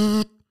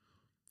 Hello?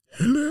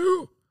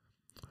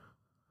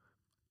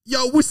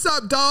 Yo, what's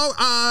up, dog?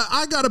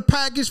 I got a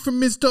package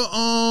from Mr.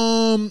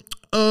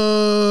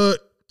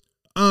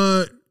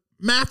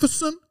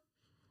 Matheson.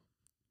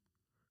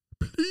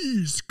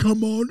 Please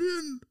come on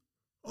in.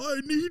 I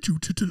need you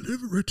to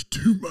deliver it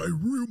to my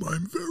room.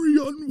 I'm very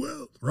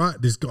unwell.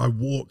 Right? This guy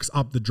walks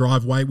up the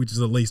driveway, which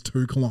is at least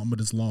 2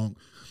 kilometers long.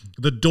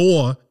 The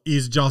door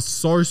is just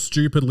so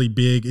stupidly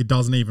big, it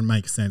doesn't even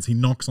make sense. He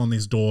knocks on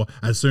this door.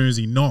 As soon as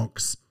he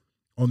knocks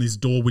on this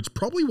door, which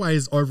probably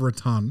weighs over a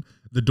ton,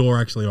 the door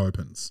actually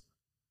opens.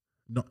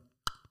 No.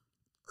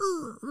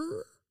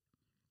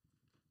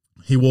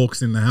 He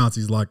walks in the house.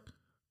 He's like,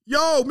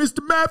 yo,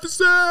 Mr.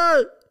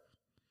 Matheson,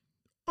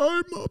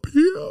 I'm up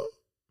here.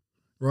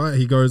 Right?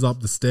 He goes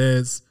up the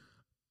stairs.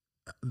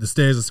 The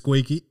stairs are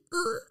squeaky.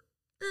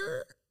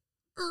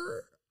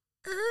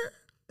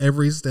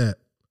 Every step.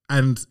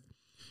 And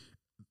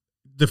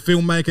the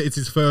filmmaker, it's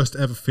his first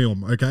ever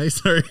film, okay?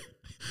 So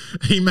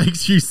he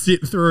makes you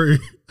sit through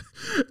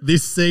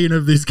this scene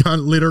of this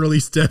cunt literally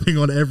stepping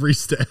on every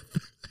step.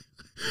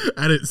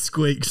 And it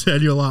squeaks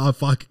and you're like, I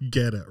fucking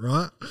get it,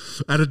 right?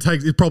 And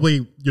it's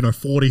probably,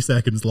 40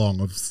 seconds long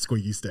of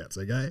squeaky steps,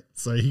 okay?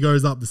 So he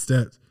goes up the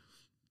steps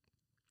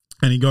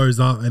and he goes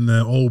up and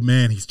the old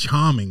man, he's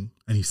charming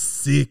and he's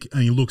sick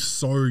and he looks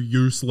so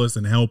useless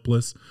and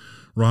helpless,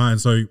 right?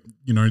 And so,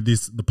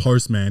 the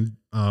postman,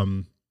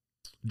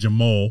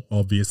 Jamal,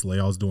 obviously,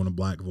 I was doing a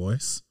black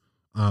voice.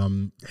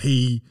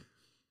 He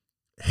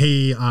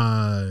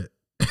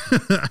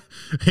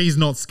he's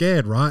not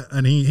scared, right?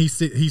 And he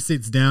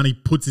sits down, he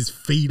puts his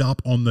feet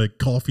up on the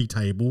coffee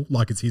table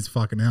like it's his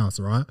fucking house,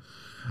 right?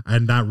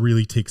 And that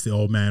really ticks the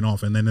old man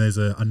off. And then there's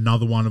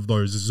another one of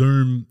those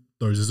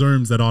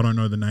zooms that I don't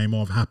know the name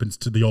of happens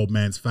to the old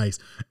man's face.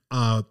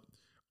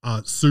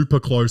 Super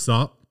close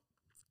up,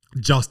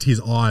 just his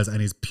eyes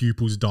and his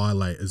pupils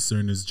dilate as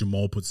soon as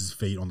Jamal puts his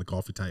feet on the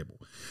coffee table.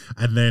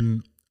 And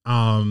then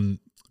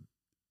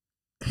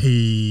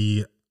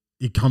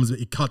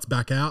it cuts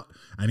back out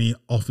and he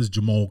offers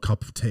Jamal a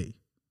cup of tea.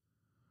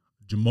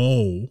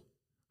 Jamal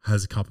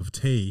has a cup of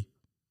tea.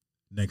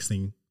 Next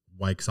thing,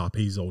 wakes up,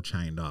 he's all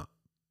chained up.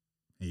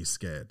 He's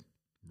scared,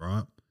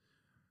 right?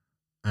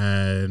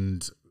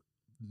 And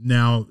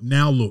now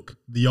look,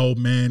 the old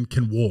man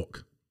can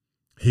walk.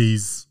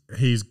 He's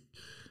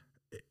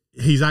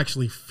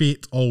actually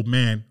fit old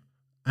man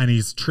and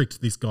he's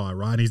tricked this guy,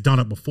 right? And he's done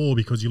it before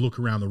because you look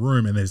around the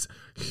room and there's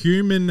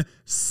human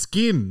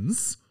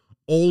skins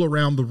all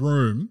around the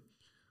room.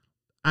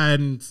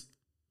 And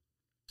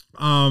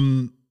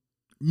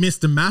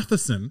Mr.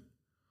 Matheson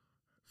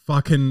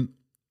fucking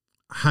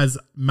has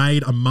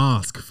made a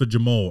mask for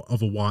Jamal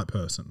of a white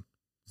person.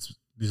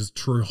 This is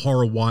true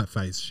horror white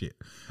face shit.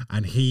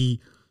 And he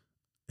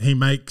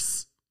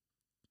makes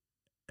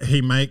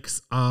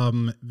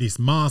this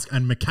mask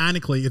and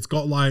mechanically it's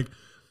got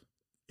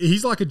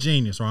he's like a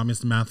genius, right,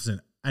 Mr.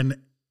 Matheson?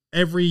 And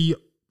every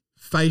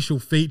facial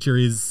feature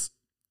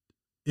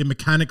it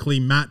mechanically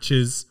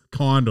matches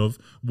kind of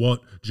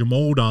what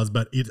Jamal does,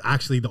 but it's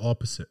actually the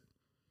opposite.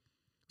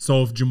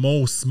 So if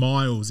Jamal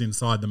smiles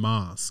inside the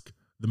mask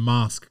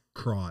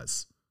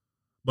cries.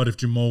 But if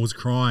Jamal's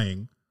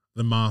crying,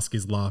 the mask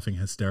is laughing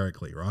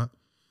hysterically, right?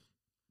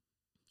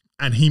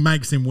 And he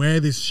makes him wear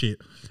this shit.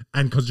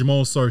 And because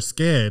Jamal's so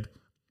scared,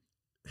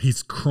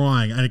 he's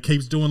crying. And it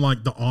keeps doing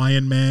like the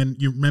Iron Man.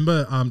 You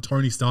remember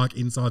Tony Stark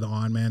inside the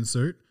Iron Man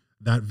suit?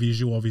 That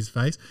visual of his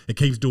face? It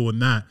keeps doing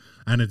that.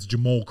 And it's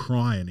Jamal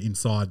crying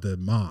inside the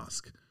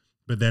mask.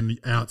 But then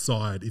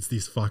outside, it's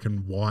this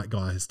fucking white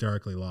guy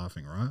hysterically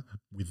laughing, right?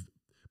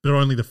 But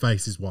only the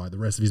face is white. The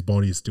rest of his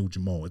body is still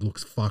Jamal. It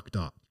looks fucked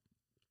up.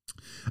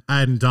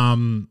 And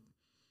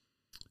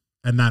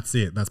that's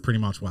it. That's pretty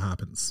much what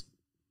happens.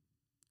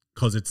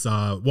 Because it's,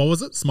 what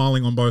was it?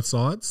 Smiling on both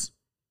sides?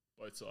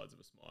 Both sides of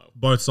a smile.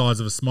 Both sides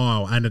of a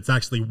smile. And it's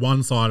actually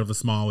one side of the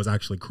smile is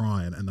actually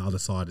crying and the other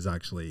side is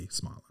actually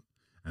smiling.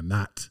 And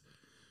that's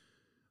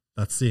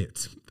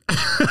it.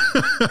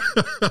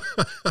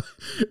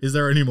 Is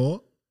there any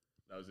more?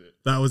 That was it.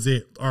 That was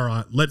it. All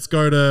right. Let's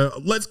go to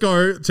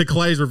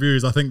Clay's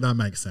reviews. I think that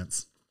makes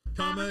sense.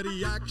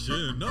 Comedy,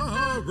 action,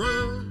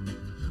 horror.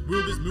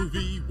 Will this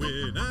movie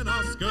win an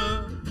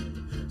Oscar?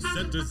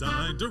 Set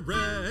design,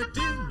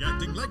 directing,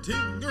 acting,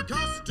 lighting, or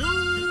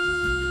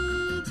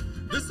costumes.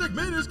 This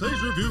segment is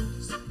Clay's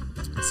reviews.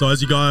 So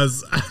as you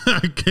guys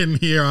can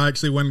hear, I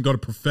actually went and got a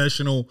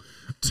professional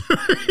to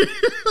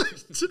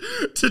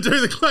do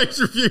the Clay's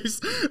Reviews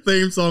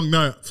theme song.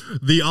 No,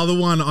 the other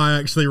one I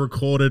actually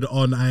recorded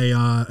on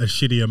a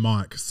shittier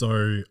mic.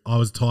 So I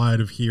was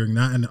tired of hearing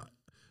that. And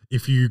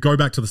if you go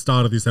back to the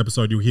start of this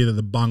episode, you'll hear that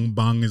the bung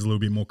bung is a little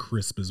bit more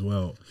crisp as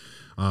well.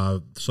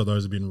 So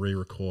those have been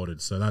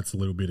re-recorded. So that's a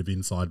little bit of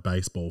inside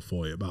baseball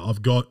for you. But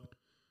I've got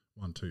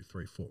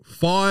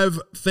 5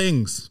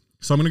 things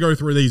So I'm going to go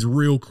through these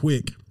real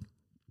quick.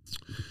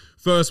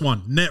 First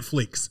one,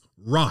 Netflix,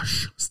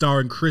 Rush,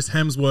 starring Chris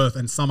Hemsworth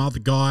and some other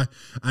guy,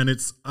 and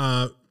it's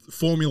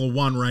Formula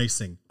One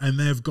racing. And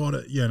they've got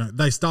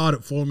they start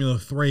at Formula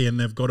 3 and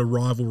they've got a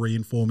rivalry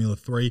in Formula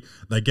 3.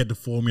 They get to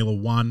Formula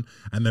 1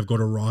 and they've got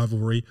a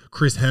rivalry.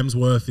 Chris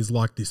Hemsworth is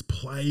like this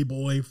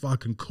playboy,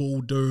 fucking cool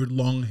dude,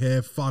 long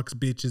hair, fucks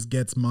bitches,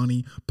 gets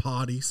money,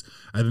 parties.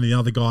 And then the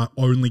other guy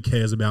only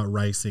cares about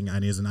racing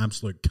and is an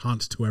absolute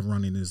cunt to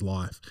everyone in his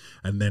life.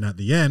 And then at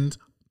the end,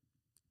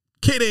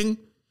 kidding,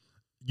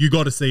 you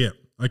got to see it,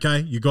 okay?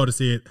 You got to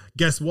see it.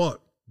 Guess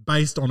what?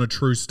 Based on a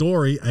true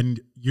story, and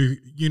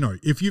you know,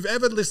 if you've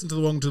ever listened to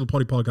the Welcome to the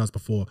Potty podcast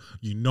before,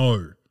 you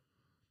know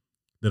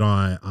that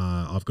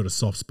I've got a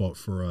soft spot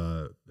for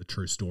a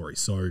true story.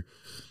 So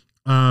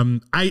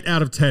 8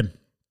 out of 10.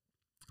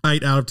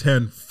 8 out of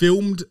 10.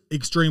 Filmed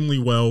extremely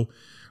well.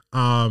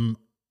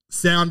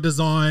 Sound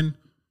design,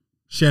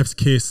 chef's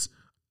kiss,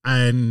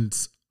 and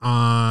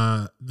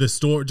the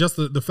story, just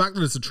the fact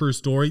that it's a true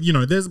story, you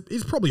know,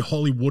 it's probably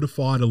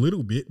Hollywoodified a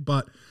little bit,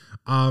 but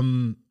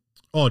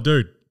oh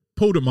dude,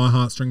 pulled at my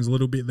heartstrings a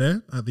little bit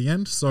there at the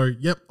end. So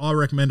yep, I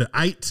recommend it.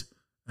 8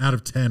 out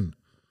of 10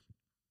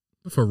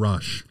 for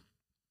Rush.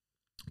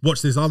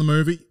 Watch this other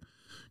movie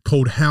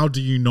called How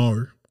Do You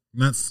Know?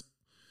 And that's,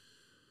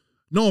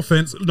 no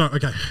offense, no,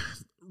 okay.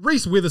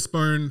 Reese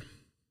Witherspoon,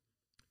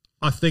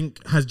 I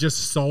think, has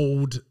just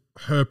sold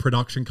her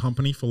production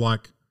company for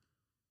like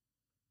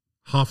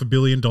 $500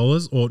 million,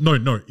 or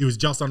no, it was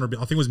just under I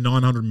think it was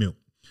 900 mil.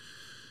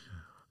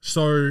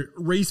 So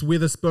Reese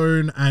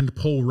Witherspoon and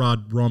Paul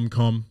Rudd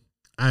rom-com,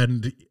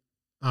 and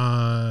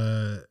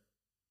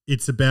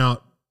it's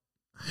about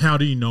how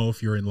do you know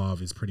if you're in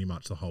love is pretty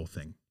much the whole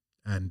thing.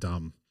 And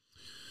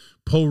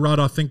Paul Rudd,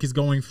 I think, is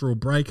going through a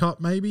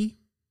breakup, maybe.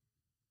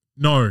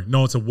 No,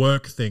 it's a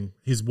work thing.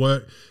 His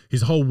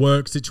whole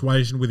work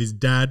situation with his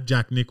dad,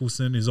 Jack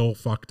Nicholson, is all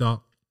fucked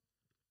up.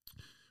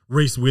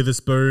 Reese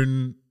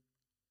Witherspoon,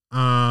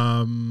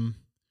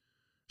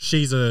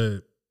 she's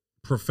a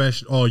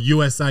professional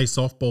USA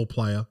softball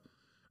player,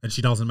 and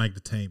she doesn't make the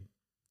team,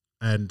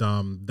 and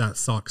that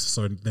sucks.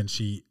 So then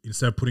she,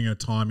 instead of putting her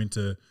time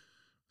into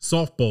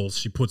softballs,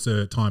 she puts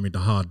her time into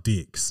hard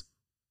dicks.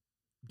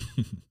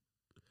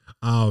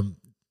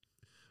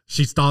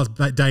 She starts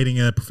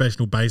dating a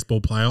professional baseball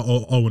player,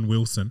 Owen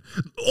Wilson.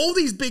 All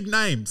these big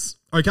names,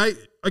 okay?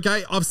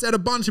 I've said a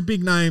bunch of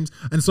big names,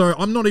 and so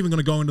I'm not even going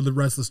to go into the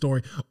rest of the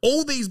story.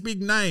 All these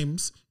big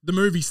names, the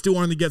movie still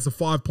only gets a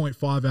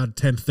 5.5 out of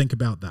 10. Think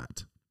about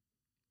that.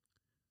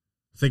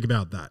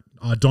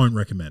 I don't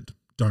recommend.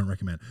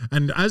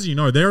 And as you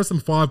know, there are some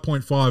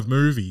 5.5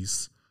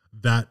 movies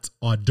that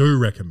I do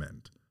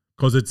recommend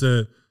because it's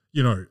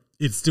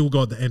it's still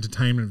got the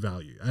entertainment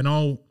value. And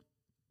I'll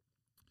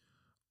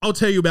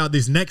tell you about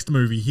this next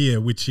movie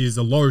here, which is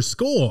a low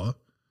score,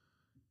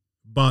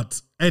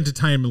 but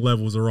entertainment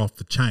levels are off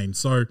the chain.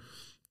 So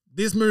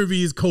this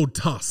movie is called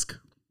Tusk.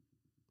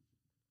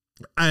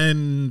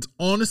 And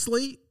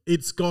honestly,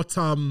 it's got,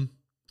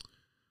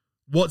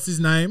 what's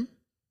his name?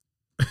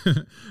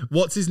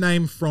 What's his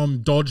name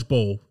from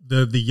Dodgeball?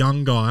 The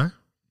young guy.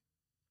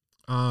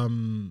 I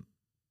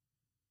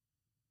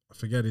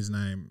forget his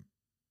name.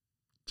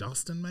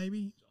 Justin,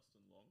 maybe?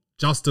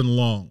 Justin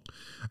Long.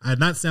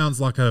 And that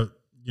sounds like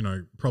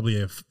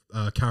probably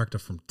a character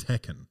from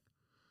Tekken.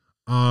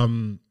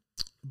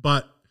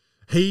 But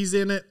he's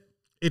in it.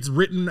 It's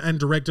written and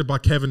directed by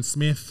Kevin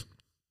Smith.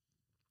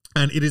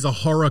 And it is a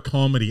horror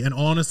comedy. And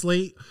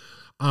honestly,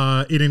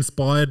 it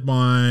inspired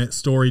my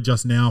story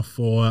just now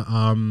for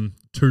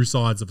Two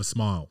Sides of a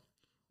Smile.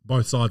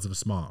 Both Sides of a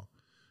Smile.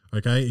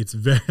 Okay? It's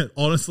very,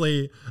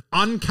 honestly,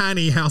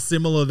 uncanny how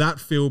similar that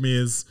film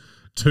is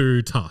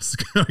to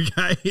Tusk.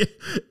 Okay?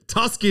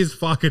 Tusk is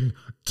fucking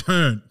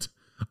turned.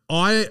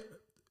 It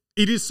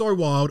is so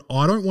wild.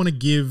 I don't want to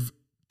give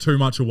too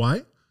much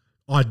away.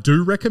 I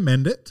do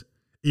recommend it.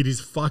 It is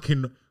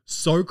fucking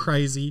so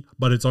crazy,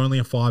 but it's only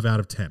a 5 out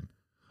of 10.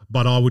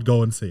 But I would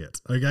go and see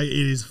it. Okay?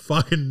 It is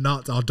fucking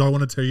nuts. I don't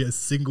want to tell you a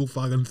single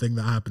fucking thing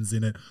that happens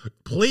in it.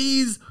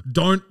 Please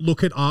don't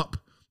look it up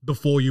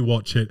before you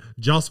watch it.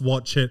 Just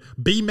watch it.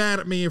 Be mad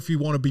at me if you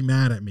want to be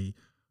mad at me.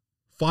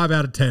 5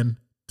 out of 10,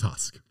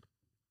 Tusk.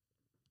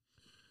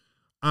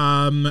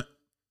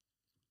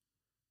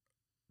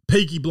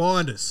 Peaky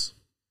Blinders.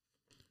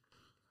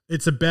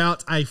 It's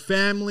about a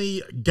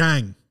family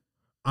gang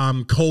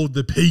called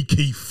the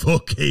Peaky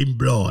fucking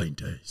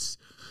Blinders.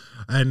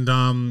 And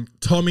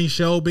Tommy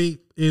Shelby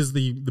is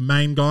the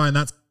main guy, and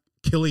that's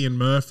Cillian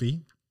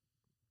Murphy,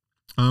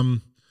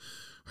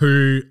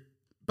 who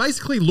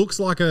basically looks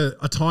like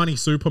a tiny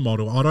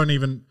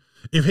supermodel.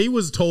 If he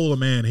was taller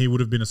man, he would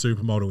have been a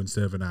supermodel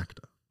instead of an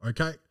actor.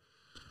 Okay?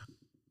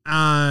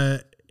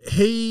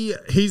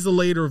 He's the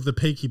leader of the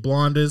Peaky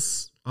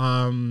Blinders,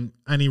 and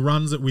he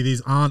runs it with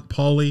his aunt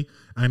Polly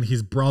and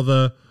his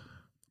brother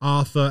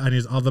Arthur and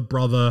his other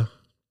brother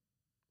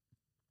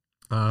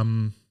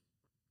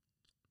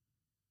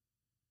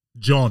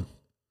John.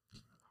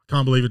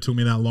 Can't believe it took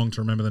me that long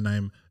to remember the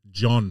name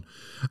John.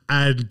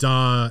 And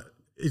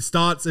it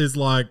starts as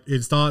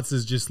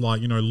just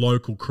like, you know,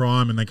 local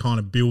crime, and they kind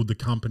of build the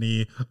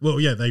company. Well,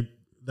 yeah,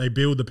 they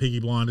build the Peaky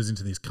Blinders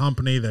into this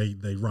company.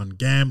 They run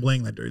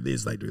gambling. They do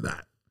this. They do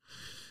that.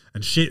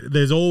 And shit,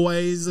 there's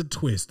always a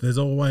twist. There's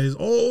always,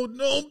 oh,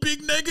 no,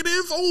 big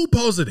negative, all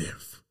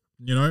positive.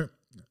 You know,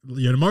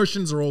 your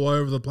emotions are all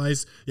over the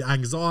place. Your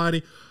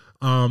anxiety,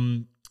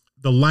 the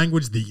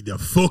language, the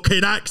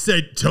fucking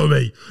accent to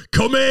me.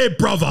 Come here,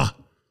 brother.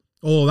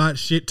 All that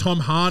shit. Tom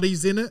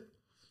Hardy's in it,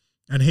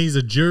 and he's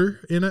a Jew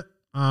in it,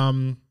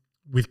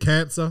 with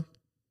cancer.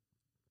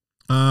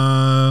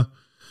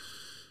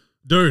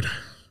 Dude.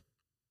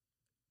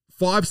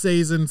 5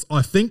 seasons.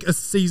 I think a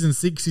season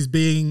 6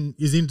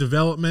 is in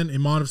development. It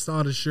might have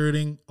started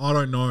shooting. I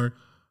don't know.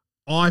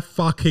 I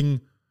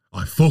fucking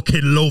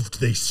loved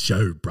this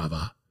show,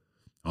 brother.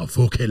 I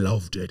fucking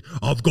loved it.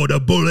 I've got a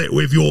bullet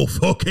with your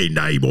fucking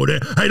name on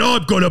it, and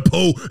I'm gonna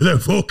pull the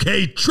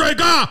fucking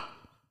trigger.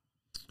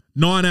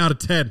 9 out of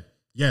 10.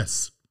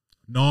 Yes.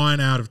 9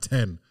 out of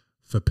 10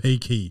 for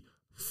Peaky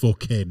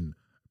fucking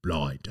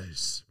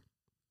Blinders.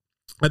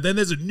 And then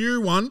there's a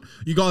new one.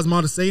 You guys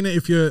might have seen it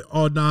if you're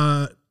on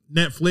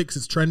Netflix.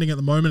 It's trending at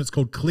the moment. It's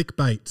called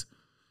Clickbait,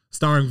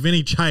 starring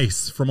Vinny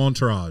Chase from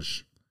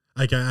Entourage,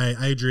 aka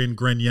Adrian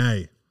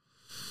Grenier.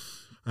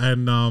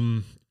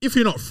 And if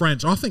you're not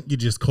French, I think you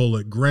just call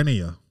it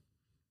Grenier,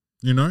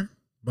 you know.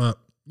 But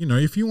you know,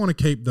 if you want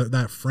to keep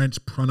that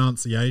French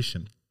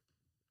pronunciation,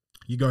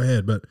 you go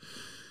ahead. But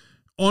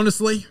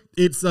honestly,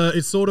 it's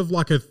sort of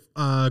like a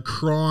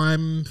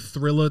crime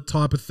thriller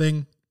type of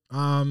thing.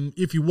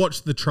 If you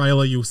watch the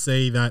trailer, you'll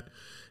see that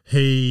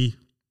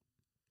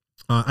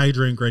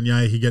Adrian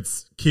Grenier, he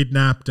gets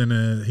kidnapped,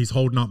 and he's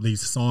holding up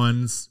these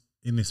signs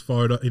in this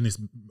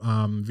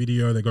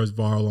video that goes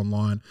viral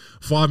online.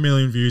 5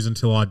 million views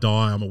until I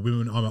die.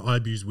 I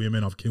abuse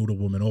women. I've killed a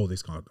woman. All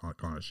this kind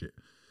of shit.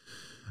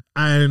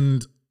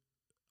 And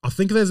I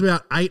think there's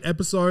about 8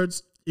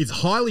 episodes. It's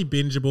highly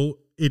bingeable.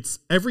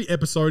 Every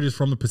episode is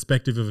from the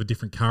perspective of a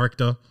different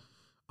character,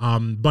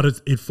 but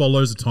it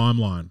follows a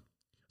timeline.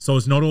 So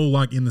it's not all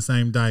like in the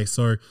same day.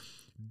 So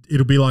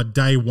it'll be like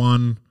day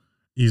 1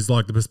 is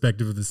like the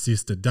perspective of the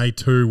sister. Day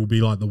 2 will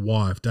be like the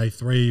wife. Day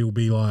 3 will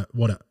be like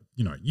what,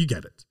 you know, you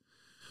get it.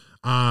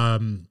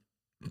 And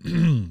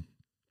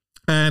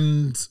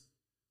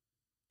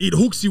it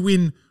hooks you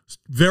in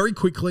very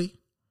quickly.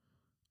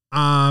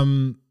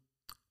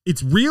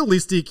 It's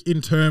realistic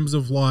in terms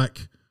of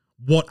like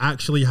what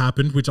actually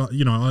happened, which I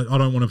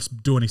don't want to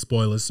do any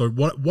spoilers. So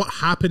what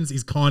happens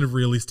is kind of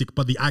realistic,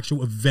 but the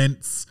actual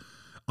events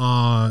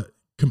are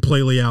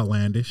completely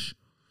outlandish.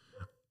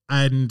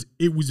 And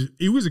it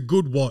was a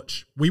good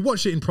watch. We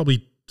watched it in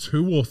probably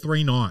 2 or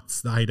 3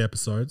 nights, the 8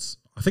 episodes.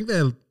 I think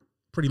they're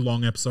pretty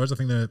long episodes. I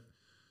think they're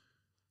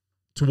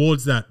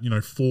towards that,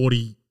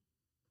 40,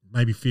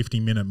 maybe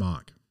 50-minute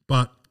mark.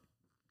 But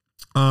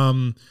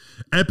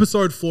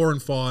episode 4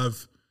 and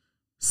 5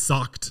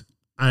 sucked.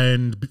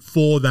 And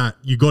before that,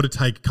 you got to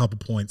take a couple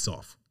points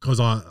off because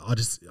I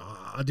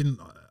didn't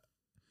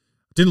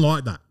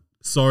like that.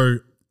 So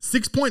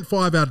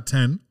 6.5 out of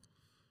 10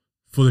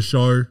 for the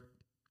show.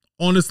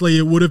 Honestly,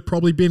 it would have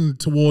probably been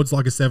towards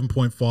like a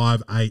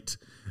 7.5, 8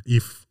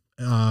 if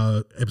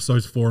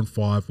episodes 4 and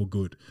 5 were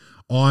good.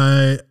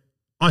 I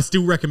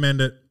still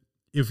recommend it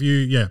if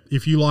you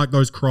like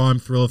those crime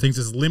thriller things.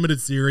 It's a limited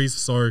series,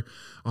 so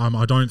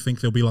I don't think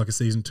there'll be like a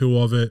season 2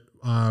 of it,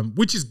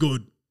 which is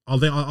good.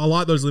 I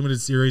like those limited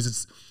series.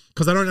 It's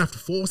because they don't have to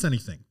force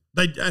anything.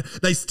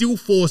 They still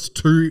forced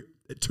two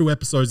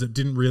episodes that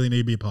didn't really need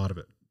to be a part of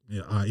it,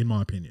 in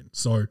my opinion.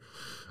 So,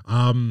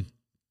 6.5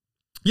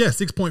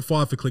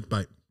 for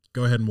Clickbait.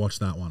 Go ahead and watch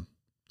that one.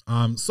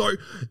 So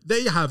there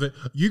you have it.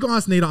 You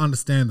guys need to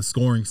understand the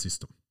scoring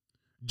system.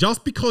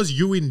 Just because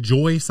you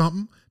enjoy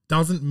something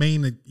doesn't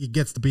mean that it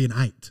gets to be an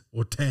 8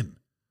 or 10.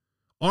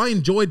 I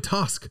enjoyed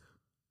Tusk.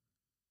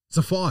 It's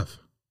a 5.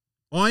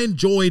 I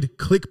enjoyed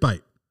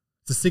Clickbait.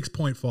 It's a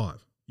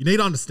 6.5. You need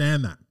to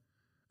understand that.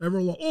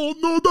 Everyone like, oh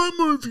no, that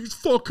movie's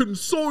fucking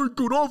so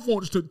good. I've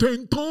watched it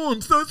 10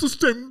 times. That's a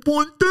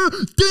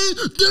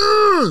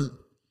 7.2.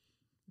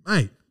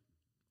 Hey,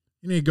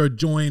 you need to go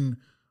join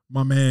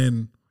my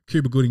man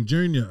Cuba Gooding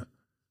Jr.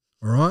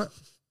 All right?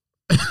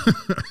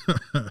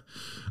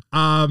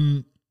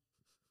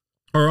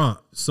 All right.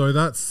 So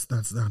that's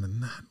done in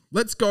that.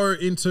 Let's go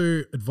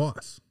into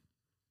advice.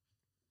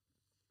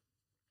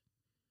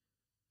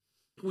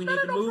 We need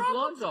to move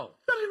Lonzo.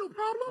 That ain't no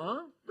problem.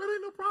 Huh? That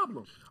ain't no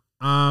problem.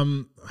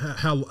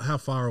 How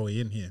far are we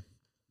in here?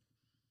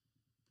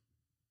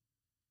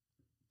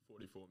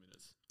 44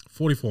 minutes.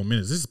 44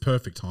 minutes. This is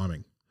perfect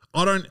timing.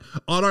 I don't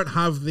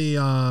have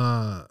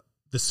the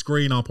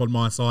screen up on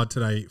my side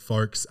today,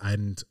 folks,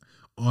 and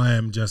I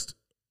am just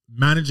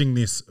managing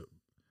this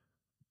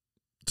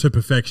to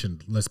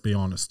perfection, let's be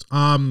honest.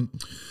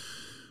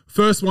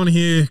 First one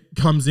here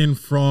comes in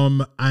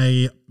from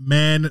a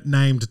man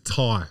named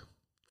Ty.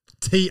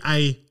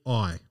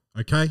 T-A-I,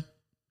 okay?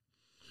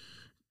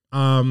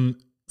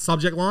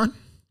 Subject line,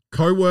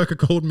 co-worker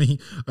called me.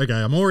 Okay,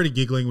 I'm already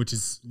giggling, which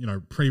is,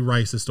 pretty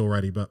racist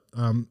already, but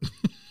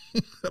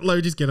Let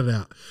me just get it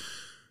out.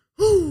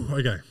 Whew,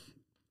 okay.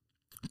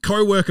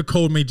 Co-worker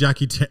called me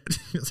Jackie Chan.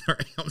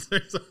 Sorry, I'm so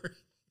sorry.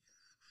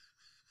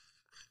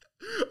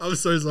 I'm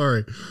so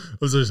sorry.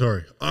 I'm so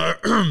sorry.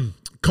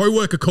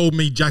 Co-worker called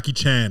me Jackie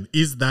Chan.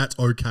 Is that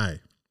okay?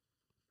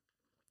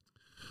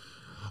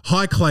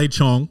 Hi, Clay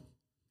Chong.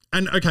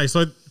 And okay,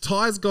 so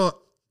Ty's got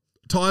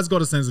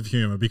a sense of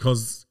humor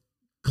because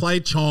Clay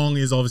Chong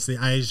is obviously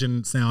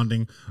Asian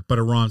sounding, but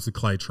it rhymes with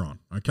Claytron.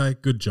 Okay,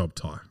 good job,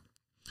 Ty.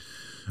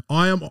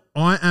 I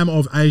am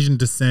of Asian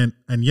descent,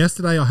 and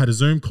yesterday I had a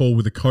Zoom call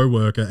with a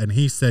co-worker, and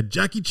he said,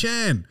 Jackie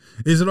Chan,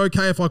 is it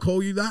okay if I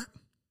call you that?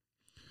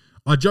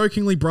 I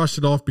jokingly brushed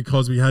it off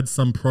because we had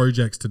some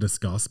projects to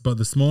discuss, but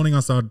this morning I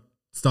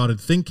started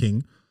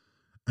thinking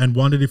and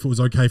wondered if it was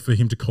okay for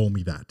him to call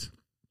me that.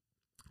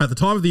 At the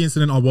time of the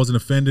incident, I wasn't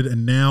offended,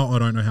 and now I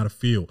don't know how to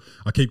feel.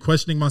 I keep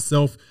questioning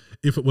myself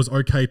if it was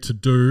okay to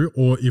do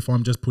or if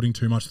I'm just putting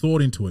too much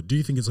thought into it. Do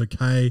you think it's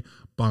okay?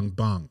 Bung,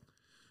 bung.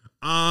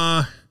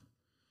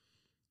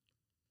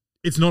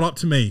 It's not up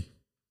to me.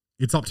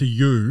 It's up to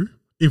you.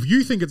 If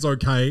you think it's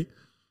okay,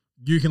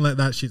 you can let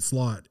that shit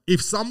slide.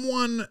 If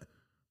someone...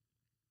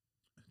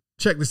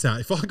 Check this out.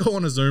 If I go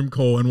on a Zoom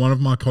call and one of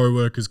my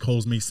co-workers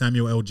calls me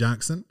Samuel L.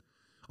 Jackson,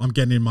 I'm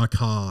getting in my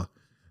car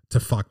to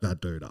fuck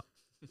that dude up.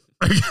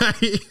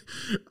 Okay?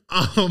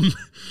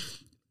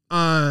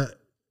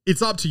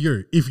 It's up to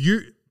you.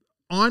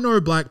 I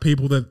know black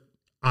people that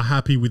are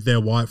happy with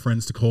their white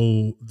friends to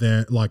call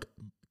them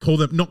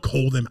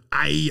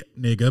a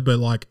nigger, but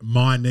like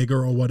my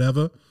nigger or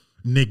whatever.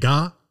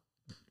 Nigger.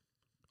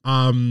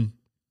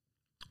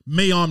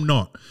 Me, I'm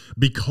not,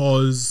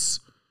 because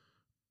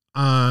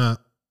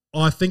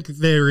I think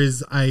there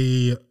is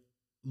a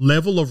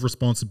level of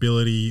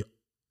responsibility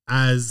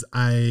as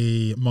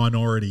a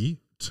minority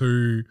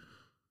to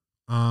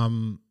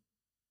not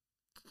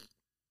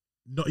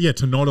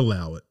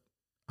allow it,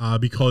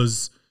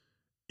 because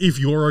if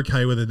you're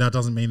okay with it, that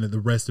doesn't mean that the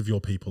rest of your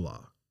people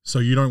are. So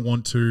you don't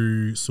want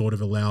to sort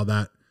of allow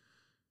that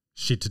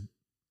shit to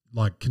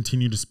like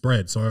continue to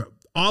spread. So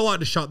I like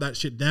to shut that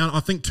shit down. I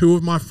think 2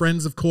 of my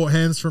friends have caught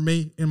hands from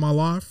me in my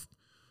life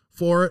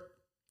for it.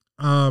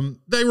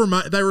 They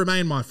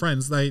remain my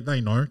friends. They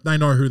know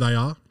who they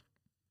are.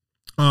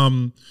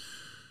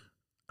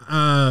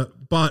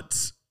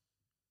 But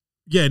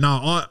yeah,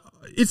 no,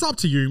 it's up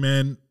to you,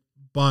 man.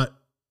 But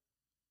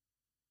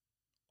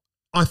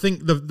I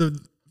think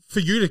for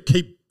you to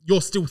keep,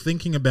 you're still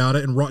thinking about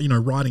it and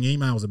writing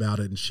emails about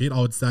it and shit,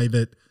 I would say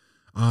that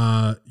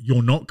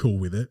you're not cool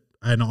with it,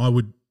 and I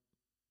would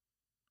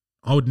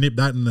nip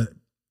that in the,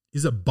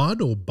 is it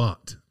bud or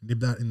butt?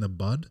 Nip that in the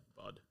bud.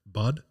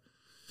 Bud.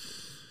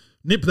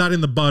 Nip that in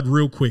the bud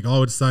real quick.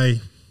 I'd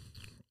say,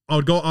 hey,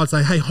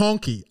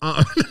 honky.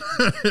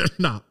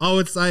 No, I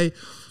would say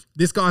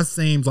this guy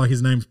seems like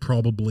his name's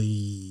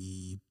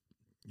probably,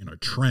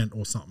 Trent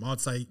or something.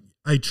 I'd say,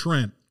 hey,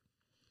 Trent,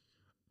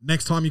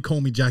 next time you call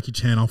me Jackie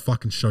Chan, I'll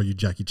fucking show you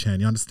Jackie Chan.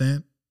 You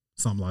understand?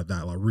 Something like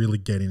that. Like really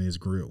get in his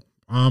grill.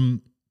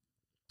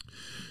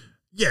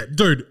 Yeah,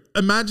 dude,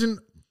 imagine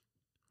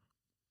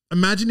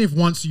if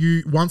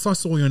once I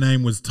saw your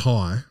name was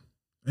Ty,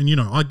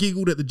 and I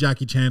giggled at the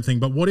Jackie Chan thing,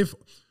 but what if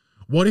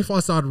I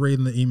started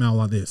reading the email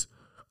like this?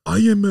 I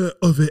am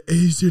of an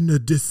Asian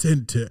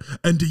descent,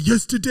 and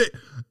yesterday,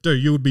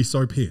 dude, you would be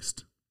so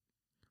pissed.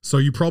 So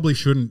you probably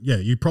shouldn't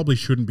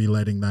be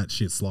letting that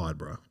shit slide,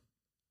 bro.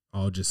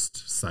 I'll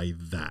just say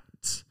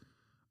that.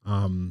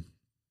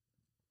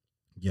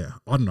 Yeah,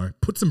 I don't know.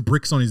 Put some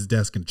bricks on his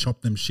desk and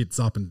chop them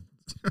shits up and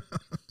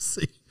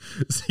see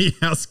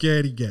how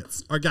scared he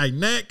gets. Okay,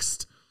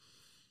 next.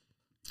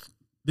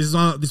 This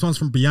one's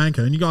from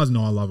Bianca, and you guys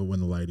know I love it when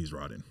the ladies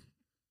write in.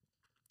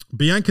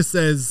 Bianca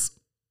says,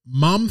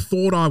 Mum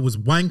thought I was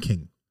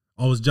wanking.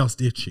 I was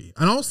just itchy.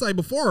 And I'll say,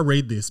 before I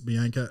read this,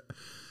 Bianca,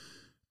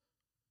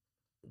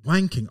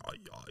 wanking,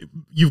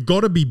 you've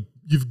got to be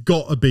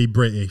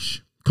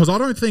British, because I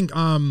don't think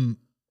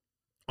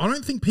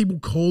people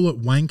call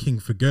it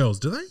wanking for girls,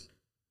 do they?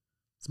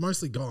 It's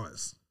mostly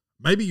guys.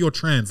 Maybe you're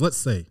trans. Let's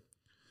see.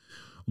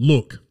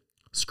 Look,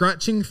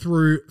 scratching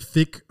through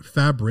thick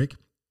fabric,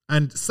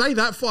 and say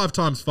that 5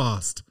 times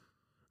fast.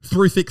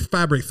 Through thick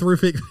fabric,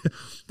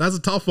 that's a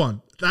tough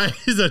one. That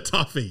is a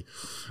toughie.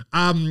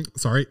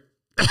 Sorry.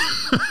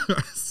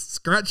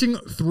 Scratching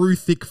through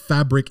thick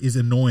fabric is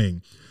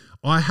annoying.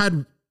 I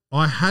had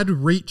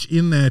reach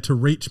in there to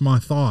reach my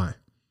thigh.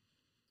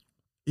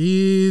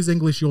 Is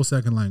English your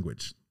second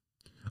language?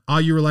 Are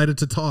you related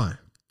to Thai?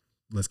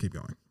 Let's keep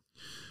going.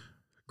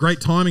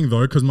 Great timing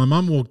though, because my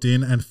mum walked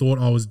in and thought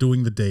I was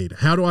doing the deed.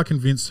 How do I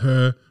convince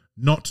her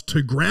not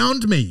to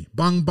ground me?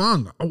 Bung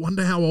bung. I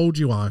wonder how old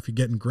you are if you're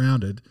getting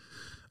grounded.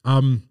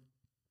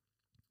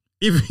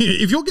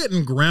 If you're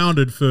getting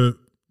grounded for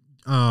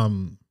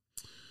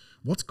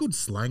what's good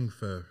slang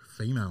for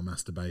female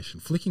masturbation?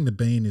 Flicking the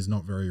bean is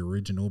not very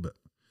original, but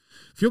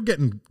if you're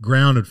getting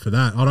grounded for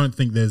that, I don't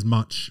think there's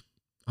much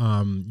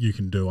you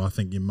can do. I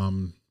think your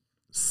mum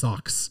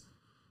sucks.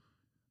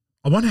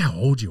 I wonder how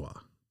old you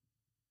are.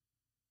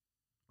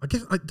 I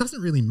guess it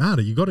doesn't really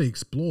matter. You got to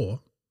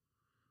explore.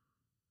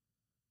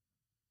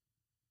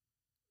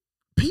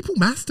 people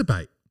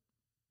masturbate.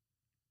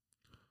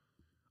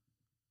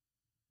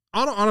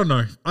 I don't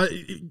know.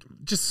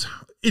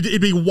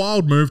 It'd be a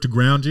wild move to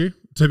ground you,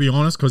 to be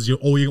honest, because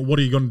what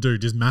are you going to do?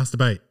 Just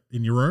masturbate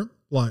in your room?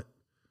 Like,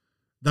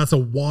 that's a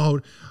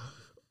wild.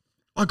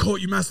 I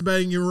caught you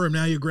masturbating in your room.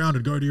 Now you're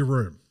grounded. Go to your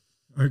room.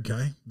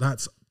 Okay,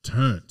 that's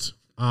turned.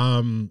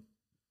 No,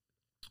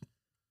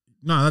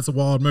 that's a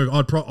wild move.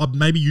 I'd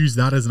maybe use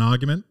that as an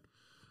argument.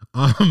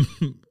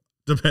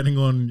 Depending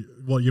on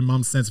what your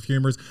mum's sense of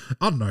humor is.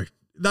 I don't know.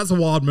 That's a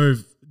wild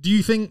move.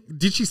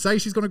 Did she say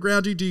she's going to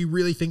ground you? Do you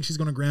really think she's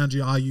going to ground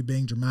you? Are you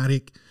being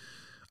dramatic?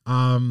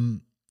 I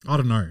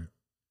don't know.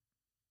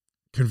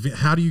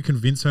 How do you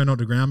convince her not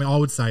to ground me? I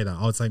would say that.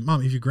 I would say,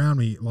 Mum, if you ground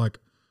me, like,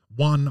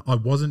 one, I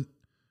wasn't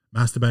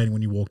masturbating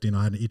when you walked in.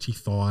 I had an itchy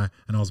thigh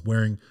and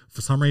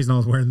for some reason, I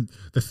was wearing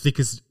the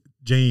thickest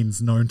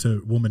jeans known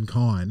to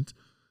womankind.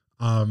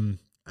 And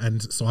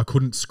so I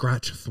couldn't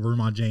scratch through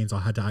my jeans.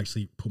 I had to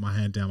actually put my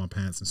hand down my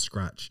pants and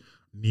scratch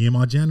near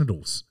my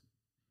genitals,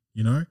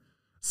 you know?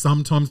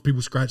 Sometimes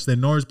people scratch their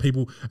nose,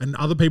 and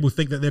other people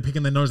think that they're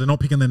picking their nose. They're not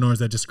picking their nose.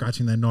 They're just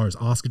scratching their nose.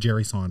 Ask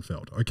Jerry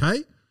Seinfeld,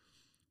 okay?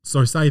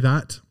 So say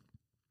that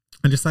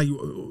and just say,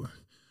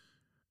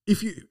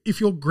 if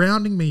you're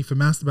grounding me for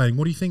masturbating,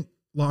 what do you think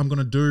I'm going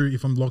to do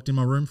if I'm locked in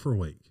my room for a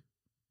week?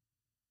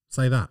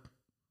 Say that.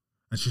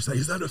 And she'll say,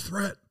 is that a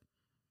threat?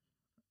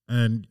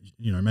 And,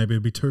 maybe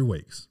it'll be 2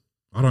 weeks.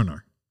 I don't know.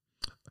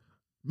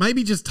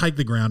 Maybe just take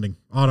the grounding.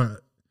 How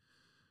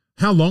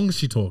long is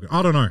she talking?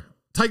 I don't know.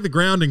 Take the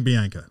grounding,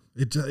 Bianca.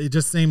 It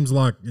just seems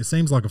like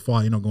a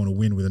fight you're not going to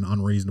win with an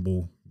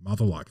unreasonable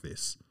mother like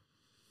this.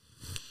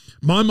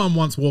 My mum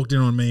once walked in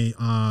on me,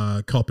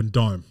 cop and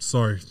dome.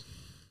 So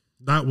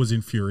that was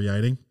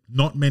infuriating.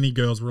 Not many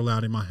girls were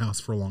allowed in my house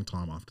for a long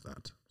time after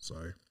that.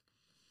 So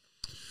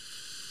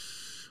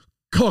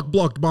cock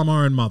blocked by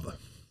my own mother.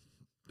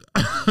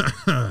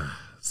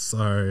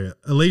 So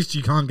at least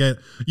you can't get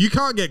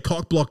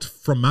cock blocked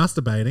from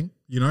masturbating,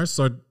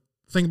 so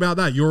think about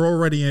that. You're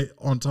already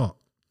on top.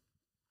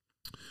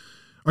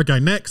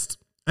 Okay, next.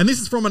 And this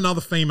is from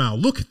another female.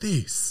 Look at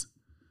this.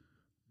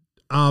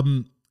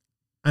 And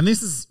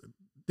this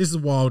is a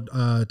wild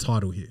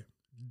title here.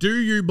 Do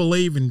you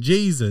believe in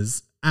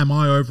Jesus? Am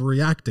I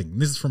overreacting?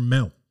 This is from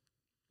Mel.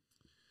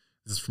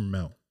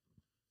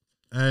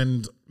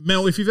 And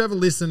Mel, if you've ever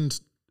listened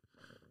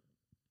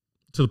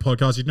to the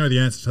podcast, you'd know the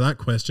answer to that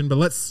question, but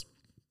let's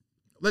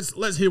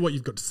hear what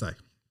you've got to say.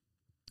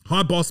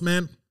 Hi, boss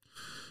man.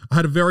 I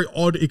had a very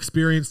odd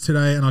experience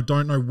today and I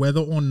don't know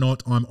whether or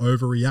not I'm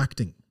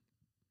overreacting.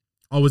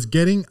 I was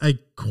getting a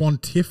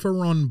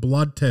quantiferon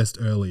blood test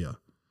earlier.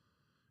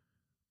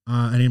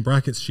 And in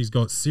brackets, she's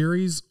got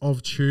series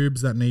of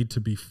tubes that need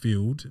to be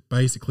filled.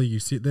 Basically, you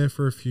sit there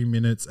for a few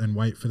minutes and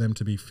wait for them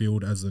to be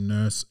filled as the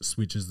nurse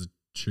switches the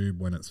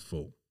tube when it's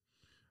full.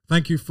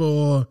 Thank you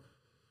for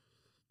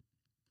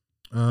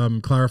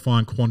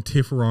clarifying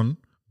quantiferon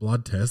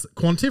blood test.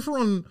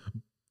 Quantiferon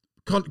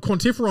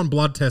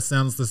blood test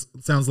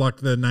sounds like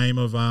the name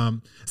of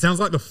sounds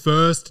like the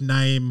first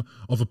name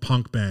of a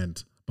punk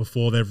band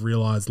before they've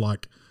realized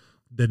like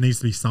there needs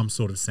to be some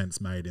sort of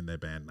sense made in their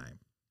band name.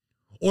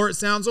 Or it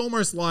sounds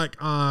almost like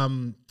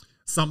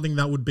something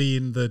that would be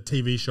in the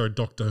TV show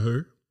Doctor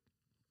Who.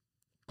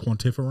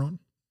 Quantiferon.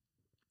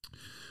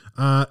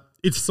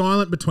 It's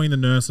silent between the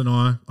nurse and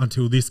I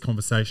until this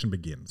conversation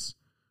begins.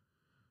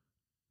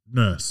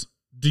 Nurse,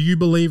 do you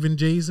believe in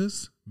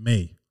Jesus?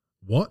 Me.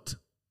 What?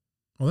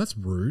 Oh, that's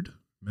rude,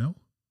 Mel.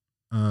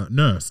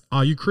 Nurse,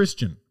 are you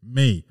Christian?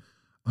 Me.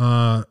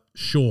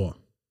 Sure.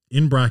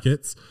 In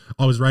brackets,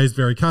 I was raised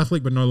very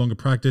Catholic but no longer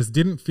practice.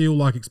 Didn't feel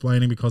like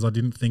explaining because I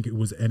didn't think it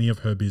was any of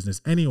her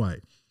business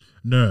anyway.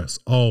 Nurse,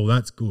 oh,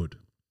 that's good.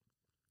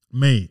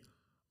 Me,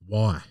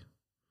 why?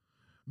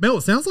 Mel,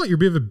 it sounds like you're a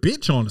bit of a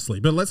bitch, honestly,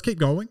 but let's keep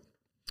going.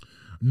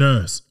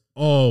 Nurse,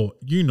 oh,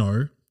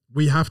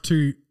 we have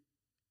to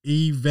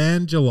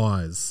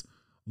evangelize.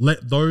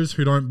 Let those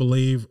who don't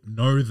believe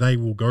know they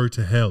will go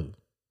to hell.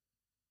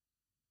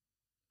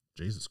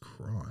 Jesus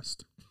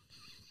Christ.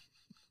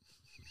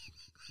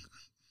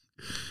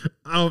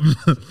 I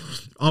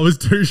was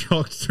too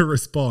shocked to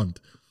respond.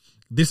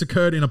 This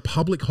occurred in a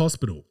public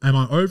hospital. Am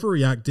I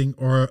overreacting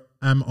or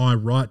am I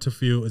right to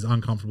feel as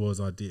uncomfortable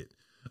as I did?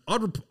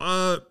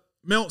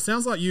 Mel,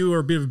 sounds like you are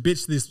a bit of a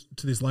bitch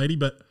to this lady,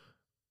 but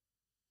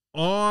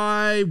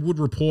I would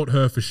report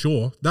her for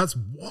sure. That's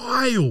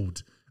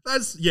wild.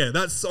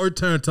 That's so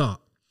turned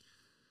up.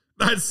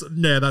 That's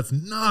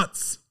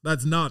nuts.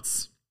 That's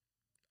nuts.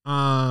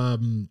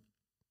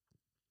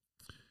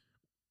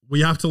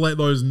 We have to let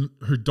those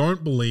who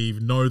don't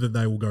believe know that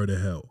they will go to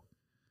hell.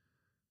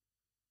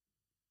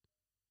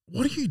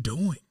 What are you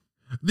doing?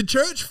 The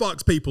church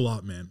fucks people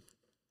up, man.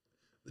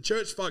 The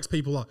church fucks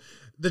people up.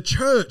 The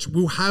church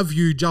will have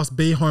you just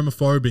be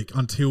homophobic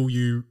until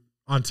you,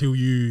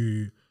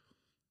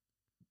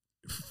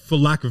 for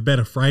lack of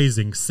better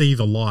phrasing, see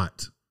the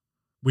light.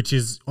 Which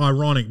is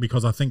ironic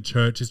because I think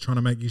church is trying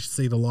to make you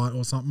see the light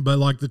or something. But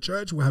like the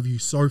church will have you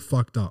so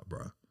fucked up,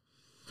 bro.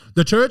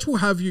 The church will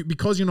have you,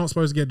 because you're not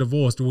supposed to get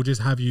divorced, it will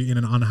just have you in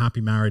an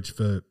unhappy marriage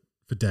for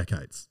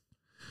decades.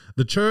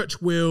 The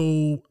church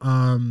will,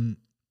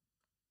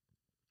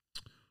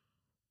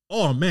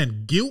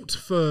 guilt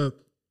for,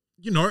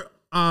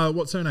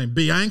 what's her name?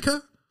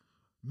 Bianca?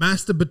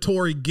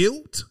 Masturbatory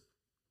guilt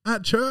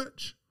at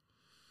church.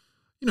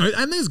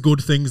 And there's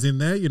good things in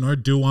there,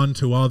 do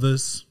unto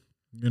others,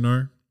 do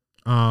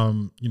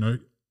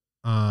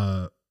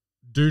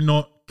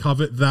not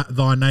covet that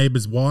thy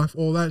neighbor's wife,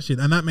 all that shit.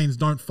 And that means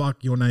don't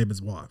fuck your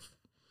neighbor's wife.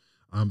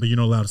 But you're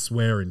not allowed to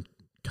swear in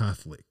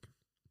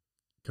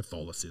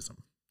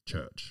Catholicism,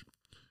 church,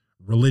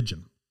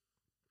 religion.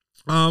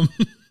 So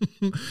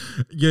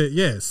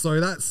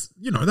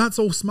that's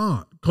all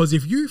smart. Because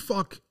if you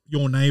fuck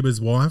your neighbor's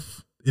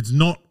wife, it's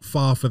not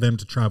far for them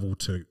to travel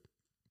to,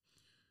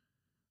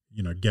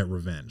 get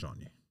revenge on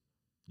you,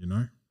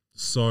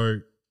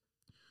 So,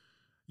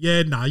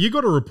 you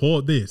got to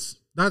report this.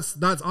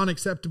 That's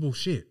unacceptable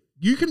shit.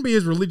 You can be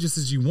as religious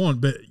as you want,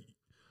 but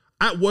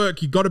at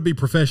work, you got to be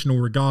professional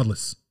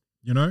regardless,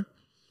 You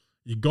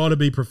got to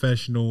be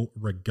professional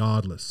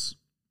regardless.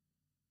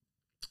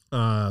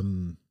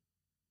 Report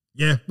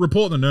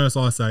the nurse,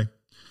 I say.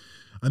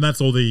 And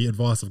that's all the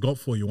advice I've got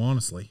for you,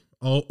 honestly.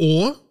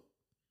 Or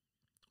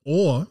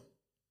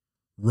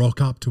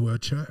rock up to her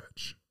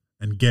church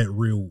and get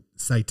real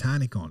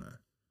satanic on her.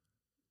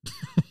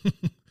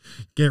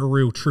 Get a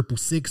real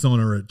 666 on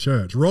her at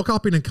church. Rock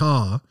up in a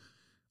car,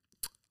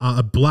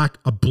 a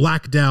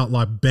blacked out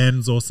like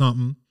Benz or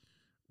something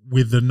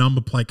with the number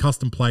plate,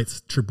 custom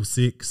plates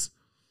 666,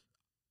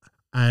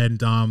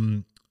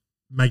 and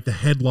make the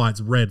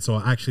headlights red so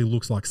it actually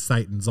looks like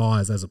Satan's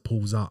eyes as it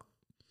pulls up.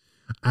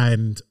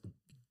 And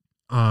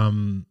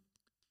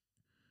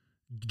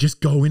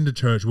just go into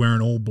church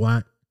wearing all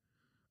black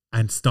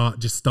and start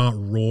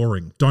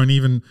roaring. Don't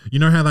even,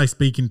 how they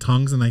speak in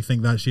tongues and they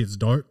think that shit's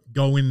dope?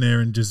 Go in there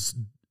and just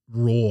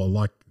roar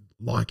like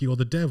you're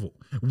the devil.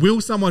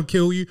 Will someone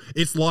kill you?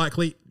 It's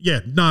likely.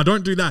 Yeah, no,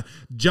 don't do that.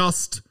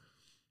 Just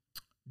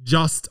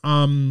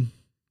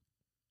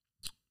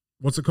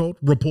what's it called?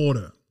 Report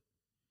her.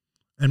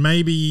 And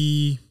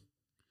maybe,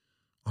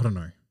 I don't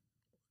know,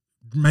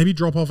 maybe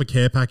drop off a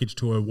care package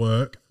to her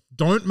work.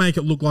 Don't make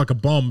it look like a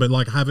bomb, but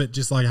have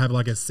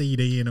a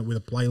CD in it with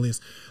a playlist.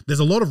 There's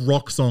a lot of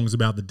rock songs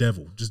about the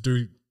devil. Just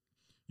do,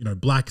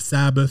 Black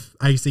Sabbath,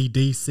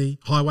 AC/DC,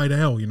 Highway to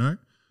Hell,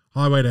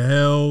 Highway to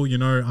Hell,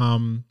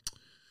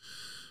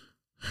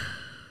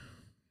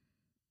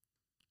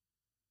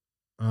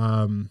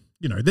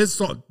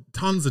 there's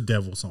tons of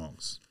devil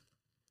songs.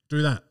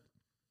 Do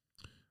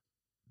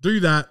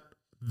that,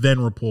 then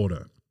report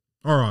her.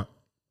 All right.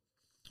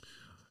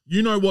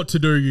 You know what to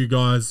do, you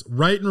guys.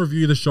 Rate and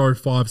review the show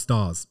 5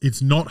 stars.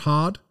 It's not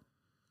hard.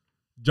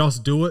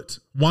 Just do it.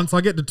 Once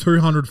I get to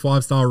 200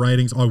 5-star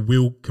ratings, I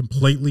will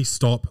completely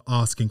stop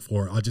asking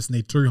for it. I just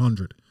need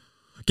 200.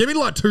 Give me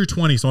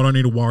 220 so I don't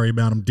need to worry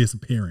about them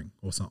disappearing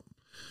or something.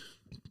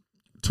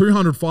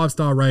 200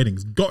 5-star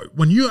ratings. Go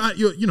when you're at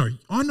your,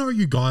 I know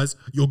you guys,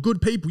 you're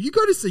good people. You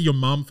go to see your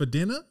mum for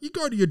dinner. You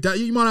go to your dad.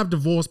 You might have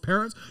divorced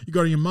parents. You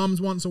go to your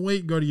mum's once a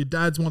week. Go to your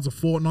dad's once a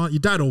fortnight. Your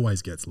dad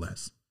always gets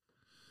less.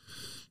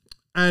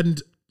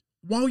 And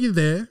while you're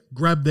there,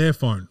 grab their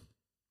phone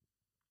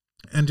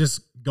and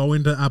just go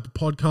into Apple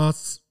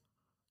Podcasts,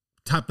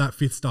 tap that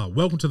 5th star.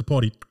 Welcome to the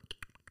potty.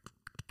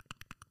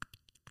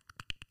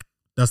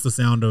 That's the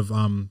sound of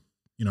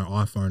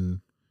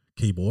iPhone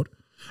keyboard.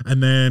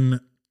 And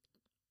then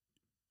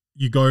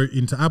you go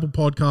into Apple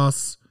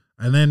Podcasts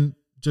and then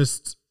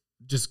just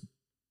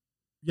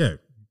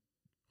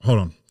hold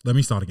on. Let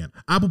me start again.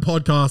 Apple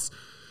Podcasts.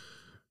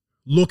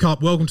 Look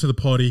up Welcome to the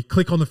Potty.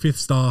 Click on the 5th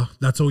star.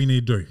 That's all you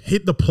need to do.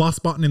 Hit the plus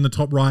button in the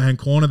top right-hand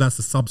corner. That's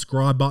the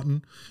subscribe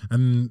button.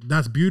 And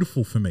that's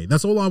beautiful for me.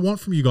 That's all I want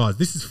from you guys.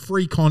 This is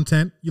free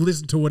content. You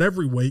listen to it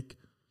every week.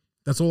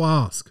 That's all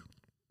I ask.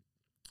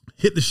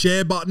 Hit the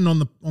share button on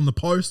the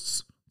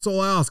posts. That's all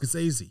I ask. It's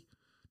easy.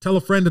 Tell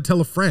a friend to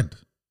tell a friend.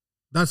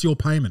 That's your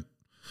payment.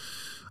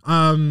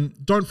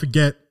 Don't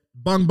forget,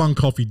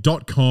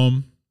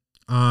 bungbungcoffee.com.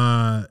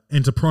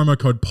 Enter promo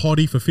code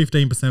POTTY for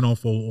 15%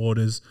 off all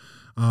orders.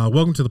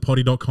 Welcome to the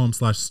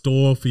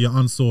potty.com/store for your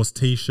unsourced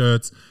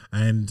t-shirts.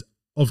 And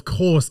of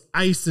course,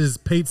 Aces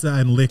Pizza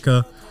and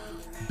Liquor.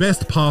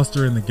 Best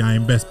pasta in the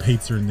game, best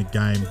pizza in the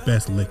game,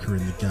 best liquor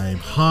in the game.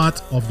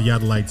 Heart of the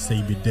Adelaide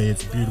CBD.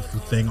 It's a beautiful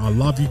thing. I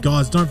love you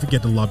guys. Don't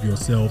forget to love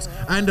yourselves.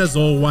 And as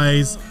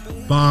always,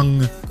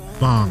 bung,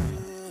 bung.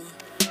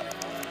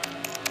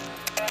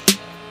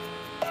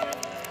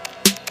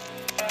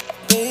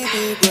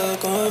 Baby,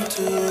 welcome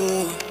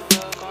to.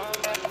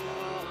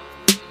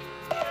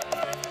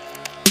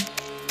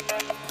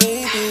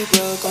 Baby,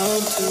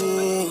 welcome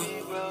to.